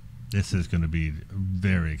 This is going to be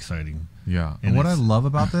very exciting. Yeah. And And what I love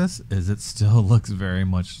about this is it still looks very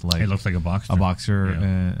much like It looks like a Boxster. a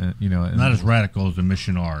Boxster. Yeah. Not as radical as the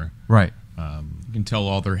Mission R. right. You can tell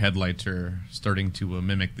all their headlights are starting to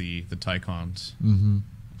mimic the Taycans. Mm-hmm.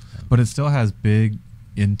 But it still has big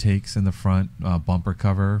intakes in the front bumper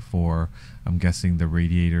cover for, I'm guessing, the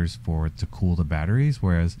radiators to cool the batteries.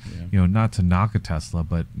 Whereas, not to knock a Tesla,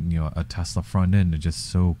 but a Tesla front end is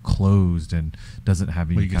just so closed and doesn't have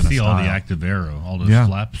any Well, you kind can of see style. all the active aero, all those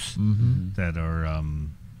flaps that are.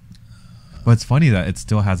 But it's funny that it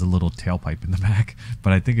still has a little tailpipe in the back,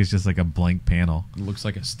 but I think it's just like a blank panel. It looks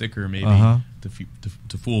like a sticker, maybe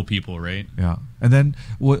to fool people, right? Yeah. And then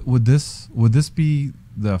would this be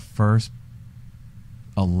the first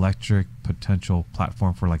electric potential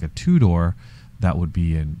platform for like a two-door that would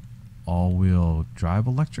be an all-wheel drive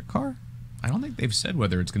electric car? I don't think they've said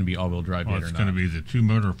whether it's going to be all-wheel drive yet or not. It's going to be the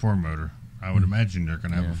 2-motor or 4-motor. I would imagine they're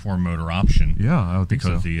going to have a 4-motor option. Yeah, I would think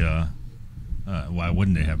so. Because why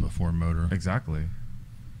wouldn't they have a 4-motor? Exactly.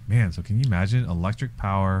 Man, so can you imagine electric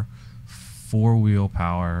power, 4-wheel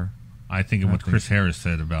power? I think of what Chris Harris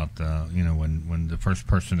said about when the first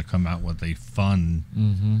person to come out with a fun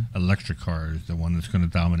electric car is the one that's going to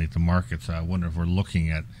dominate the market. So I wonder if we're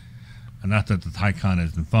looking at, not that the Taycan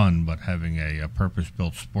isn't fun, but having a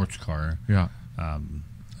purpose-built sports car. Yeah.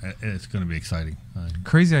 It's going to be exciting.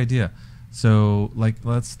 Crazy idea. So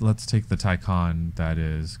let's take the Taycan that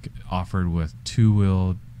is offered with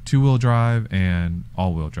two-wheel drive and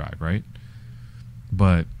all-wheel drive, right?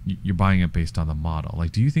 But you're buying it based on the model.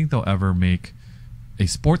 Like, do you think they'll ever make a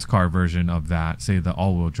sports car version of that, say the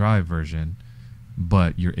all-wheel drive version,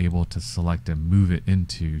 but you're able to select and move it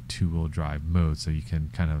into two-wheel drive mode so you can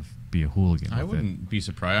kind of be a hooligan with it? I wouldn't be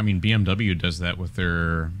surprised. I mean, BMW does that with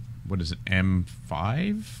their, what is it,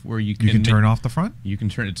 M5, where you can turn off the front? You can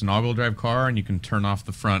turn. It's an all-wheel drive car, and you can turn off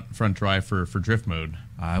the front drive for drift mode.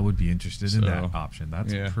 I would be interested in that option.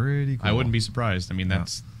 That's pretty cool. I wouldn't be surprised. I mean,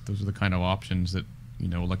 those are the kind of options that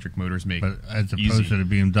electric motors make. But as opposed easy. to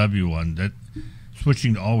the BMW one, that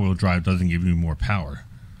switching to all-wheel drive doesn't give you more power.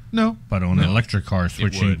 No. But on an electric car,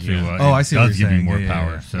 switching would, to I see what does you're give you saying. more Yeah,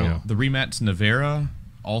 power. yeah. So the Remat's Navara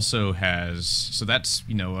also has, so that's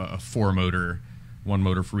a 4-motor, 1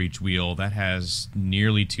 motor for each wheel. That has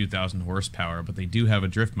nearly 2,000 horsepower, but they do have a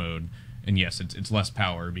drift mode, and yes, it's less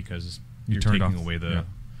power because you're taking away the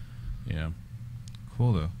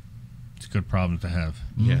Cool though. it's a good problem to have.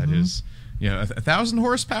 Yeah, it is. Yeah, 1,000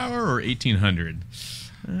 horsepower or 1,800.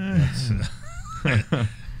 In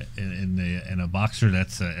a Boxster,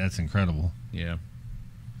 that's incredible. Yeah.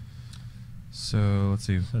 So let's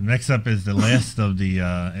see. So next up is the last of the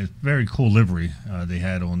it's very cool livery they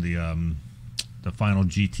had on the final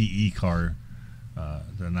GTE car,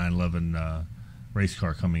 the 911 race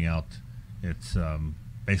car coming out. It's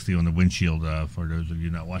basically on the windshield. For those of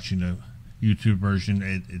you not watching the YouTube version,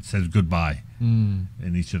 it says goodbye in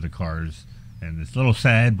each of the cars, and it's a little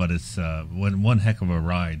sad, but it's one heck of a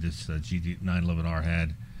ride this GT911R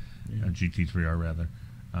had, GT3R rather,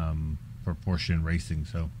 for Porsche and racing.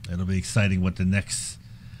 So it'll be exciting what the next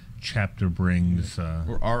chapter brings.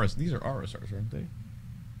 Or RS. These are RSRs, aren't they?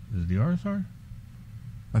 Is it the RSR?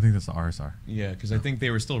 I think that's the RSR. Yeah, because I think they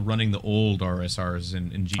were still running the old RSRs in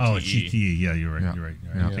GTE. Oh, GTE. Yeah, you're right. Yeah. You're right.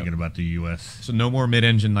 Yeah. I'm thinking about the US. So no more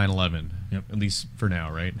mid-engine 911. Yep. At least for now,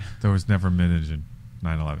 right? There was never mid-engine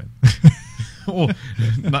 911. Well,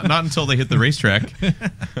 not until they hit the racetrack.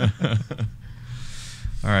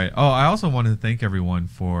 All right. Oh, I also wanted to thank everyone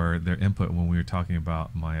for their input when we were talking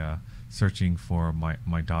about my searching for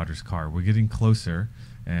my daughter's car. We're getting closer,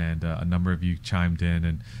 and a number of you chimed in.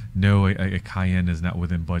 And no, a Cayenne is not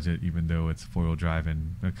within budget, even though it's four-wheel drive,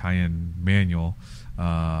 and a Cayenne manual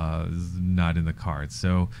is not in the cards.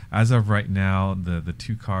 So as of right now, the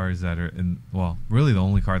two cars that are in, well, really the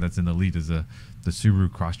only car that's in the lead is the Subaru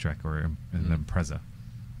Crosstrek or the Impreza.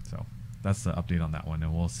 So that's the update on that one,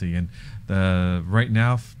 and we'll see. And right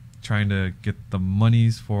now, trying to get the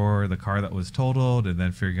monies for the car that was totaled, and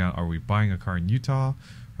then figuring out, are we buying a car in Utah?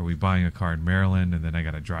 Are we buying a car in Maryland? And then I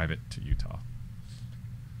got to drive it to Utah.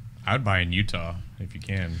 I'd buy in Utah if you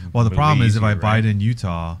can. Well, the A problem little is if I easier, buy right? it in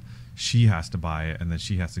Utah, she has to buy it, and then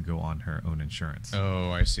she has to go on her own insurance.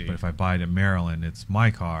 Oh, I see. But if I buy it in Maryland, it's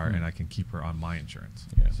my car, and I can keep her on my insurance.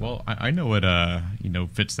 Yeah. Well, I know what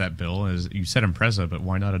fits that bill. Is you said Impreza, but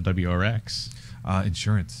why not a WRX?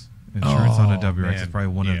 Insurance on a WRX is man. probably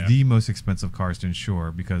one Yeah. of the most expensive cars to insure,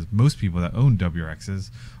 because most people that own WRXs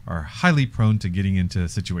are highly prone to getting into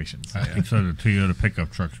situations. I think so. The Toyota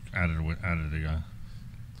pickup trucks added the.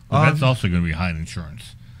 But that's also going to be high in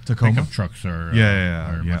insurance. Tacoma? Pickup trucks are.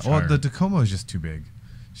 Yeah. much Well, higher. the Tacoma is just too big.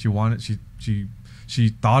 She wanted she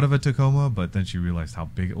thought of a Tacoma, but then she realized how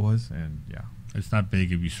big it was, and yeah, It's not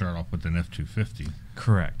big if you start off with an F-250.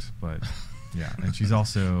 correct. But yeah, and she's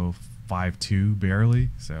also 5'2" barely,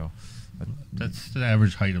 so. That's the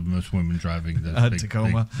average height of most women driving those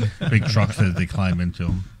Tacoma. big trucks as they climb into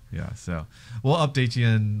them. Yeah, so we'll update you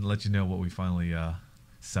and let you know what we finally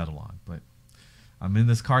settle on. But I'm in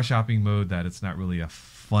this car shopping mode that it's not really a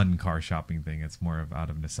fun car shopping thing. It's more of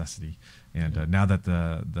out of necessity. And now that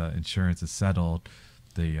the insurance is settled,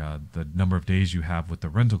 the number of days you have with the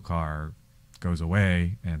rental car goes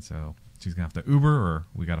away, and so she's gonna have to Uber, or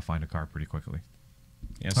we got to find a car pretty quickly.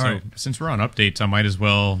 Yeah, All so right. since we're on updates, I might as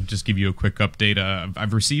well just give you a quick update.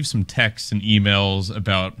 I've received some texts and emails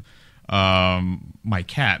about my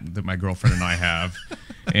cat that my girlfriend and I have.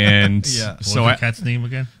 And Yeah. What's so the cat's name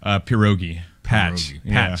again? Pierogi. Patch,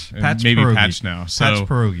 Pierogi. Patch, Yeah, Patch, maybe pierogi. Patch now. So, Patch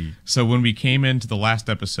pierogi. So when we came into the last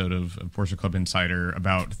episode of Porsche Club Insider,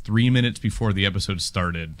 about 3 minutes before the episode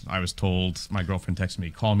started, I was told, my girlfriend texted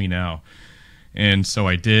me, "Call me now." And so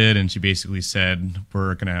I did, and she basically said,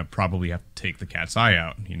 we're going to probably have to take the cat's eye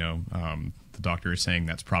out. The doctor is saying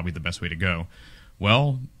that's probably the best way to go.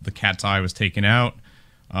 Well, the cat's eye was taken out,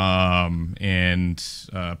 and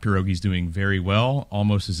Pierogi's doing very well,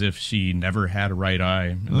 almost as if she never had a right eye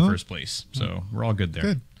in the first place. So we're all good there.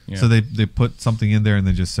 Good. Yeah. So they put something in there and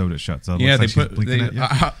then just sewed it shut. So it Yeah, looks like she's they put. blinking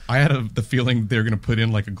at you. I had the feeling they're going to put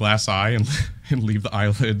in like a glass eye and leave the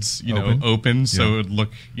eyelids, open, so Yeah. it would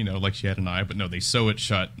look, like she had an eye. But no, they sew it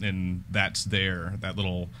shut, and that's there. That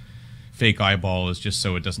little fake eyeball is just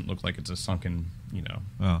so it doesn't look like it's a sunken,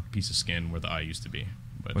 Oh. piece of skin where the eye used to be.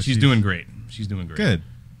 But Well, she's doing great. She's doing great. Good.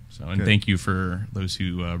 So, and Good. thank you for those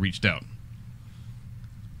who reached out.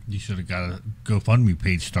 You should have got a GoFundMe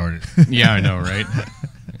page started. Yeah, I know, right?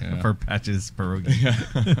 Yeah. For Patch's pierogi.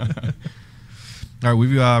 All right,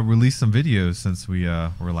 we've released some videos since we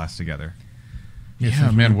were last together. Yeah,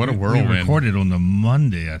 since man, what a whirlwind. We recorded on the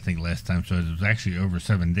Monday, I think, last time, so it was actually over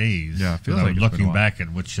 7 days. Yeah, it feels I like was it's been a looking while. back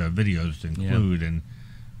at which videos to include, and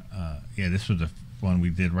this was the one we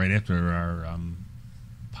did right after our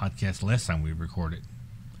podcast last time we recorded.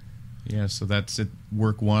 Yeah, so that's at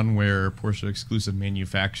Work One, where Porsche exclusive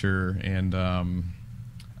manufacturer and the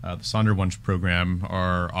Sonderwunsch program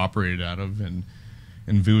are operated out of, and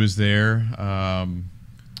Vu is there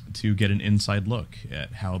to get an inside look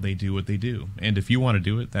at how they do what they do. And if you want to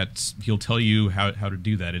do it, he'll tell you how to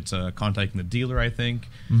do that. It's contacting the dealer, I think,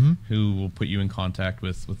 who will put you in contact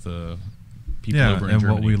with the people over in and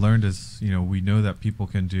Germany. what we learned is, we know that people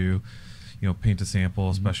can do, paint a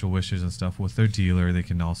sample, special wishes and stuff with their dealer. They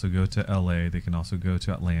can also go to LA. They can also go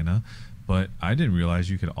to Atlanta. But I didn't realize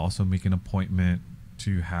you could also make an appointment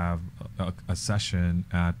to have a session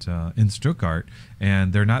at in Stuttgart,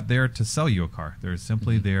 and they're not there to sell you a car. They're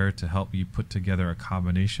simply there to help you put together a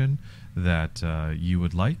combination that you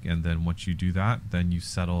would like, and then once you do that, then you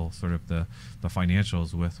settle sort of the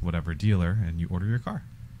financials with whatever dealer, and you order your car.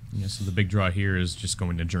 Yeah, so the big draw here is just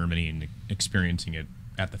going to Germany and experiencing it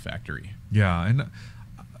at the factory. Yeah, and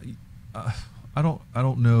I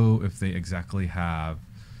don't know if they exactly have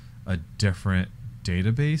a different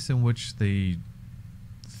database in which they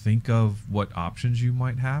think of what options you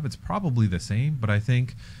might have, it's probably the same. But I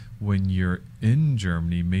think when you're in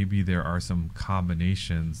Germany, maybe there are some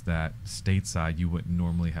combinations that stateside you wouldn't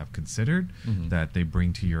normally have considered that they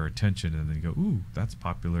bring to your attention, and then you go, ooh, that's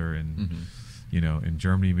popular. And, in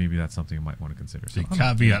Germany, maybe that's something you might want to consider. So the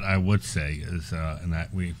caveat I would say is, and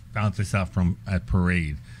that we found this out at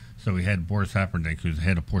Parade. So we had Boris Happerdink, who's the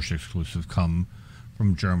head of Porsche Exclusive, come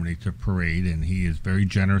from Germany to Parade, and he is very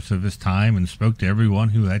generous of his time and spoke to everyone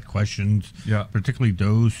who had questions, particularly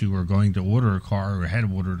those who were going to order a car or had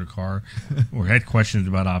ordered a car or had questions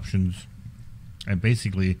about options. And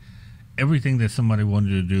basically, everything that somebody wanted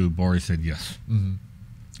to do, Boris said, yes,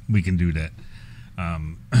 we can do that.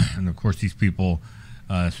 And of course, these people,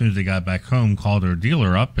 as soon as they got back home, called their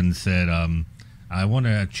dealer up and said, I want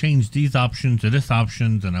to change these options to this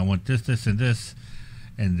options, and I want this, this, and this.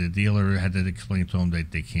 And the dealer had to explain to them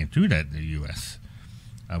that they can't do that in the U.S.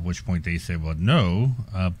 At which point they said, well, no,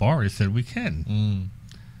 Boris said we can.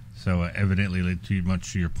 So evidently, too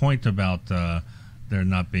much to your point about there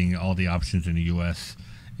not being all the options in the U.S.,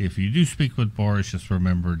 if you do speak with Boris, just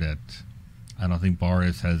remember that I don't think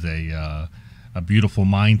Boris has a beautiful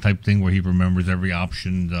mind type thing where he remembers every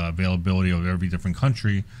option, the availability of every different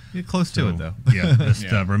country. You're close to it, though. Just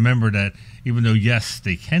remember that even though, yes,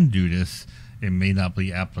 they can do this, it may not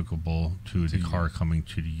be applicable to the car coming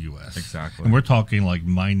to the U.S. Exactly. And we're talking like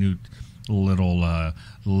minute little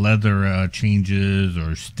leather changes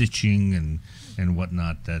or stitching and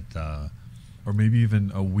whatnot that... or maybe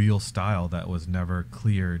even a wheel style that was never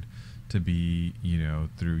cleared to be,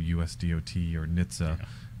 through US DOT or NHTSA,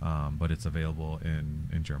 but it's available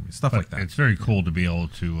in Germany. Stuff like that. It's very cool to be able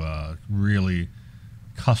to really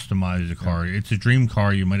customize the car. It's a dream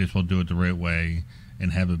car. You might as well do it the right way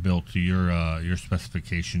and have it built to your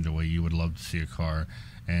specification the way you would love to see a car.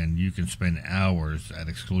 And you can spend hours at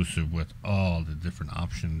Exclusive with all the different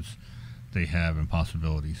options they have and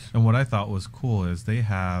possibilities. And what I thought was cool is they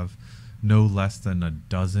have no less than a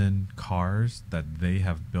dozen cars that they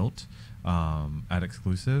have built at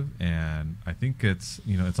Exclusive, and I think it's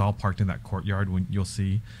it's all parked in that courtyard when you'll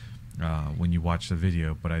see when you watch the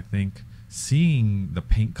video. But I think seeing the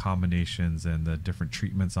paint combinations and the different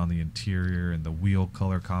treatments on the interior and the wheel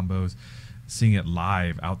color combos, seeing it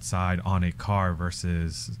live outside on a car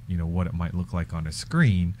versus what it might look like on a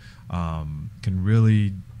screen can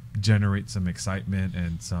really generate some excitement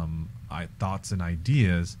and some thoughts and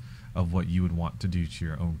ideas of what you would want to do to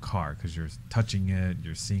your own car, because you're touching it,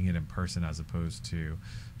 you're seeing it in person, as opposed to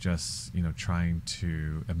just trying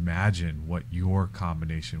to imagine what your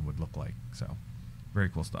combination would look like. So very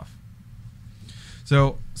cool stuff.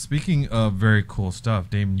 So speaking of very cool stuff,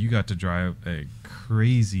 Damon, you got to drive a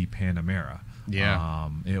crazy Panamera. Yeah.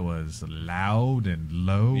 It was loud and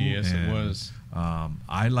low. Yes, and, it was.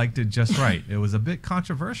 I liked it just right. It was a bit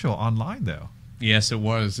controversial online, though. Yes, it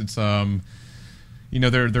was. It's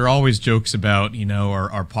there are always jokes about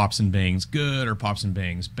are pops and bangs good or pops and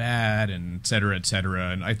bangs bad, and et cetera, et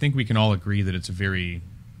cetera. And I think we can all agree that it's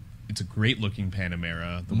a great looking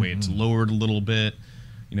Panamera. The way it's lowered a little bit,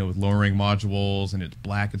 with lowering modules, and it's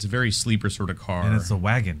black. It's a very sleeper sort of car. And it's a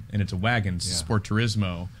wagon. It's a Sport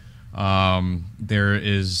Turismo. There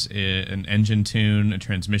is an engine tune, a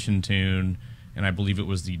transmission tune, and I believe it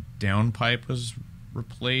was the downpipe was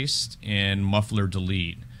replaced and muffler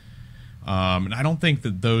delete. And I don't think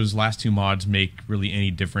that those last two mods make really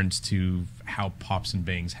any difference to how pops and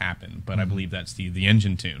bangs happen, but I believe that's the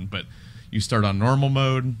engine tune. But you start on normal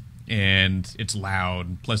mode, and it's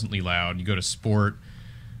loud, pleasantly loud. You go to sport,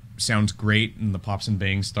 sounds great, and the pops and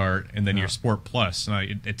bangs start, and then your Sport Plus,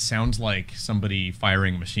 it sounds like somebody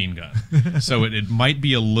firing a machine gun. So it might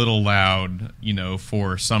be a little loud,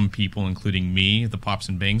 for some people, including me, the pops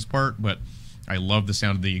and bangs part, but I love the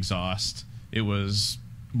sound of the exhaust. It was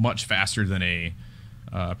much faster than a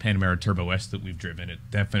Panamera Turbo S that we've driven. It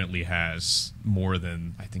definitely has more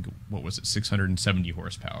than, I think, 670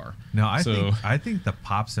 horsepower. Now, I think the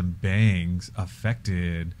pops and bangs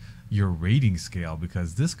affected your rating scale,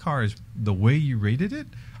 because this car is the way you rated it.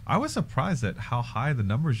 I was surprised at how high the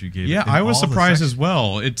numbers you gave. Yeah, it I was surprised as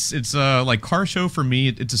well. It's like car show for me.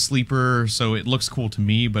 It's a sleeper, so it looks cool to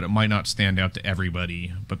me, but it might not stand out to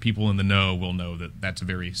everybody. But people in the know will know that that's a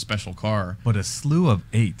very special car. But a slew of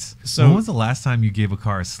 8s. So when was the last time you gave a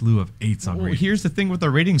car a slew of 8s on rating? Here's the thing with our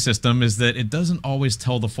rating system is that it doesn't always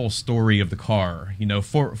tell the full story of the car.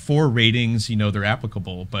 For ratings, they're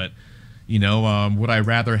applicable, but would I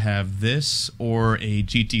rather have this or a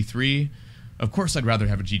GT3? Of course, I'd rather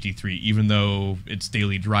have a GT3, even though its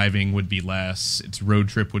daily driving would be less, its road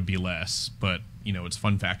trip would be less, but its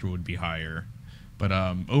fun factor would be higher. But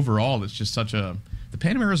overall, it's just such a the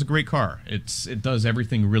Panamera is a great car. It does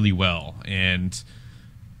everything really well, and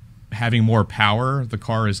having more power, the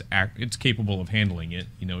car it's capable of handling it.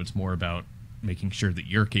 You know, it's more about making sure that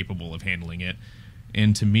you're capable of handling it.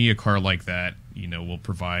 And to me, a car like that, you know, will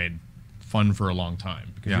provide fun for a long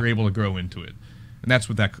time because you're able to grow into it. And that's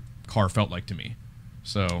what that car felt like to me.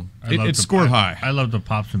 So it scored high. I love the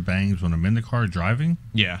pops and bangs when I'm in the car driving.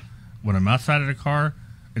 Yeah. When I'm outside of the car,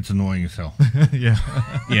 it's annoying as hell. Yeah.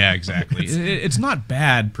 Yeah, exactly. It's not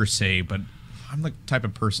bad per se, but I'm the type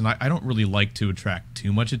of person, I don't really like to attract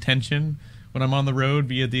too much attention when I'm on the road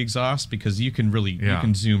via the exhaust, because you can really you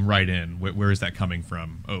can zoom right in. Where is that coming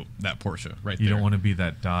from? Oh, that Porsche right there. You don't want to be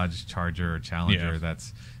that Dodge Charger or Challenger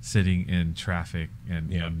that's sitting in traffic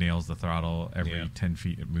and you know, nails the throttle every 10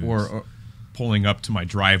 feet it moves. Or pulling up to my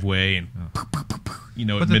driveway and you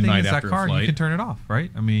know, but at the midnight thing is, after that car, a flight. You can turn it off,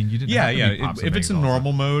 right? I mean, you didn't have to be pops and if bangs it's in all the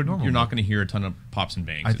normal time. mode, Normal you're mode. not going to hear a ton of pops and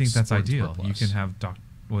bangs. I think that's Sport ideal. You Plus. can have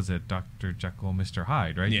Dr. Jekyll, Mr.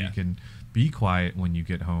 Hyde, right? Yeah. You can be quiet when you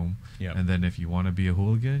get home, and then if you want to be a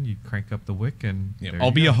hooligan, you crank up the wick and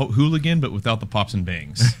I'll be a hooligan, but without the pops and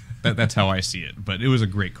bangs. That's how I see it. But it was a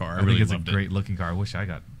great car. I really think it's loved a great looking car. I wish I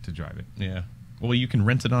got to drive it. Yeah. Well, you can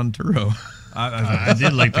rent it on Turo. I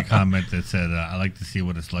did like the comment that said, "I like to see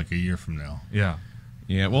what it's like a year from now." Yeah.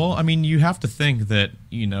 Yeah. Well, I mean, you have to think that,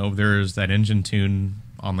 you know, there's that engine tune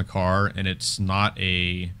on the car, and it's not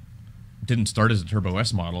didn't start as a Turbo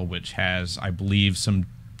S model, which has, I believe, some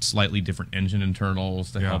slightly different engine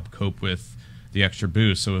internals to help cope with the extra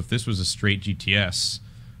boost. So if this was a straight GTS,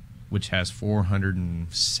 which has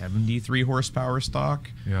 473 horsepower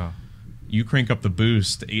stock, you crank up the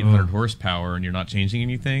boost to 800 horsepower and you're not changing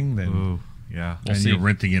anything, then yeah, we'll see. You're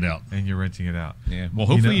renting it out. And you're renting it out. Yeah. Well,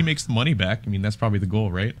 hopefully he makes the money back. I mean, that's probably the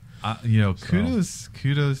goal, right? You know, kudos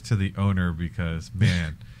to the owner, because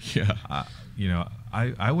man, you know,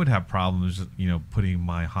 I would have problems, you know, putting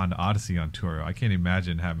my Honda Odyssey on Turo. I can't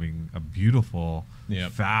imagine having a beautiful,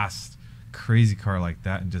 fast, crazy car like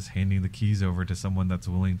that and just handing the keys over to someone that's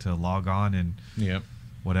willing to log on and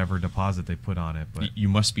whatever deposit they put on it. But you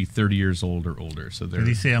must be 30 years old or older. So did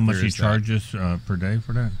he say how much he charges per day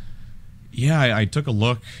for that? Yeah, I took a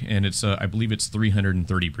look, and it's I believe it's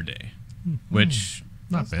 330 per day, which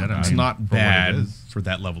not bad. It's not bad for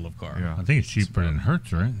that level of car. Yeah. I think it's cheaper than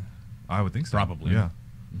Hertz, right? I would think so. Probably. Yeah.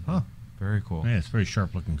 Huh. Very cool. Yeah, it's a very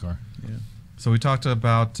sharp looking car. Yeah. So we talked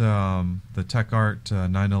about the Tech Art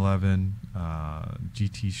 911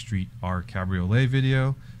 GT Street R Cabriolet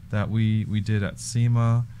video that we did at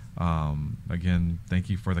SEMA. Again, thank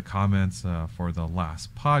you for the comments for the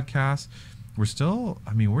last podcast. We're still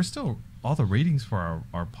all the ratings for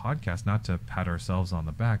our podcast, not to pat ourselves on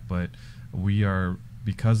the back, but we are,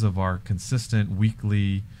 because of our consistent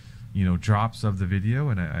weekly, you know, drops of the video,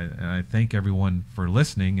 and I thank everyone for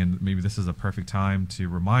listening. And maybe this is a perfect time to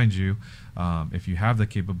remind you, if you have the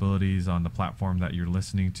capabilities on the platform that you're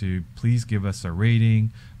listening to, please give us a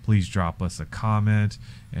rating, please drop us a comment,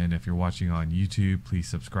 and if you're watching on YouTube, please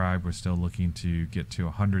subscribe. We're still looking to get to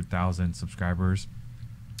 100,000 subscribers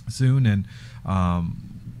soon, and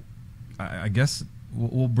I guess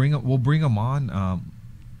we'll bring them on,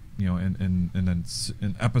 you know, in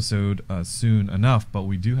an episode soon enough. But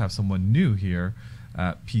we do have someone new here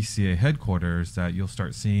at PCA headquarters that you'll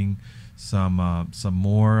start seeing some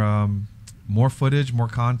more footage, more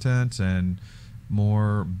content, and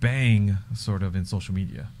more bang sort of in social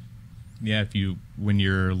media. Yeah, when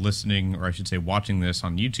you're listening, or I should say watching this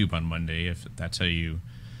on YouTube on Monday, if that's how you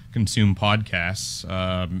consume podcasts,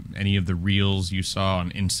 any of the reels you saw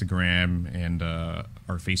on Instagram and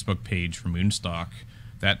our Facebook page for Moonstock,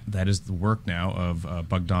 that is the work now of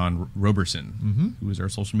Bogdan Roberson, who is our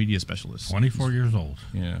social media specialist. 24 years old.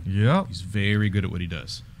 Yeah. Yep. He's very good at what he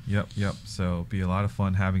does. Yep. So it'll be a lot of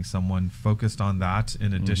fun having someone focused on that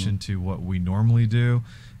in addition to what we normally do,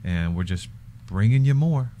 and we're just bringing you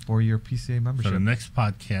more for your PCA membership. So the next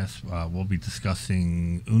podcast, we'll be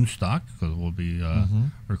discussing Unstock, because we'll be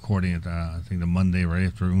recording it, I think, the Monday right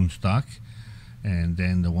after Unstock. And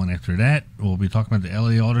then the one after that, we'll be talking about the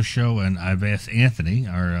LA Auto Show, and I've asked Anthony,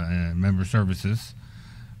 our member services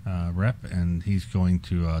rep, and he's going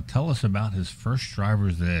to tell us about his first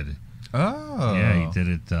driver's ed. Oh. Yeah, he did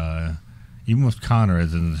it. Even with Connor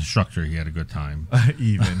as an instructor, he had a good time.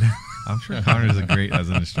 Even. I'm sure Connor's great as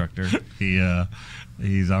an instructor.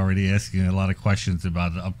 He's already asking a lot of questions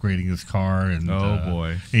about upgrading his car, and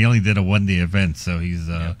boy, he only did a one-day event, so he's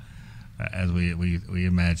as we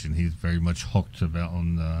imagine, he's very much hooked about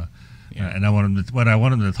on. And what I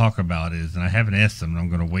want him to talk about is, and I haven't asked him, and I'm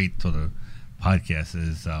going to wait till the podcast,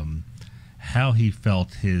 is how he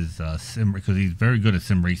felt his sim, because he's very good at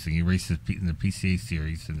sim racing. He races in the PCA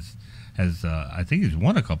series since has I think he's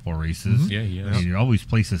won a couple of races. Yeah, he has. And he always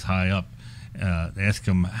places high up. Ask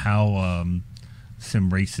him how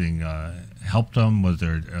sim racing helped him. Was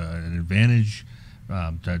there an advantage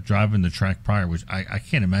to driving the track prior? Which I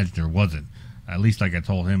can't imagine there wasn't. At least, like I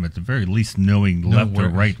told him, at the very least, knowing left or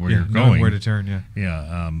right where you're going, where to turn. Yeah,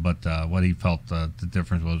 yeah. But what he felt the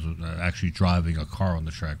difference was actually driving a car on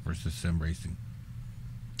the track versus sim racing.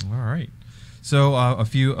 All right. So a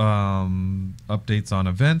few updates on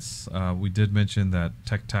events. We did mention that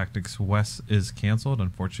Tech Tactics West is canceled.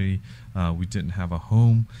 Unfortunately, we didn't have a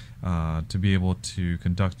home to be able to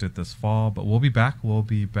conduct it this fall, but we'll be back. We'll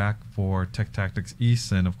be back for Tech Tactics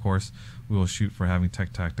East, and of course, we will shoot for having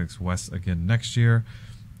Tech Tactics West again next year.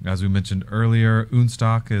 As we mentioned earlier,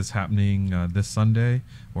 Unstock is happening this Sunday,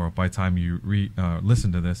 or by the time you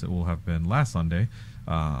listen to this, it will have been last Sunday.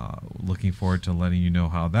 Looking forward to letting you know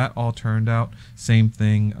how that all turned out. Same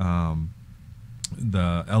thing,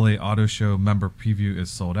 the LA Auto Show member preview is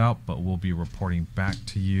sold out, but we'll be reporting back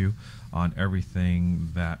to you on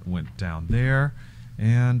everything that went down there.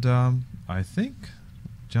 And I think,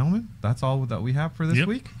 gentlemen, that's all that we have for this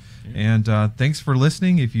week. And thanks for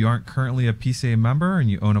listening. If you aren't currently a PCA member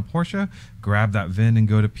and you own a Porsche, grab that VIN and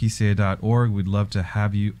go to PCA.org. We'd love to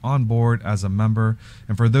have you on board as a member.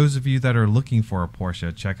 And for those of you that are looking for a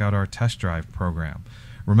Porsche, check out our test drive program.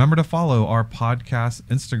 Remember to follow our podcast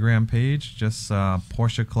Instagram page, just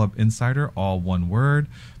Porsche Club Insider, all one word.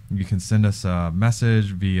 You can send us a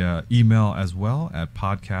message via email as well at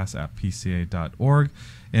podcast@pca.org.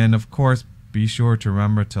 And of course, be sure to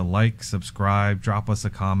remember to like, subscribe, drop us a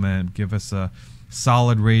comment, give us a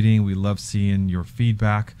solid rating. We love seeing your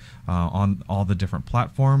feedback on all the different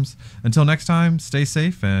platforms. Until next time, stay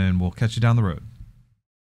safe, and we'll catch you down the road.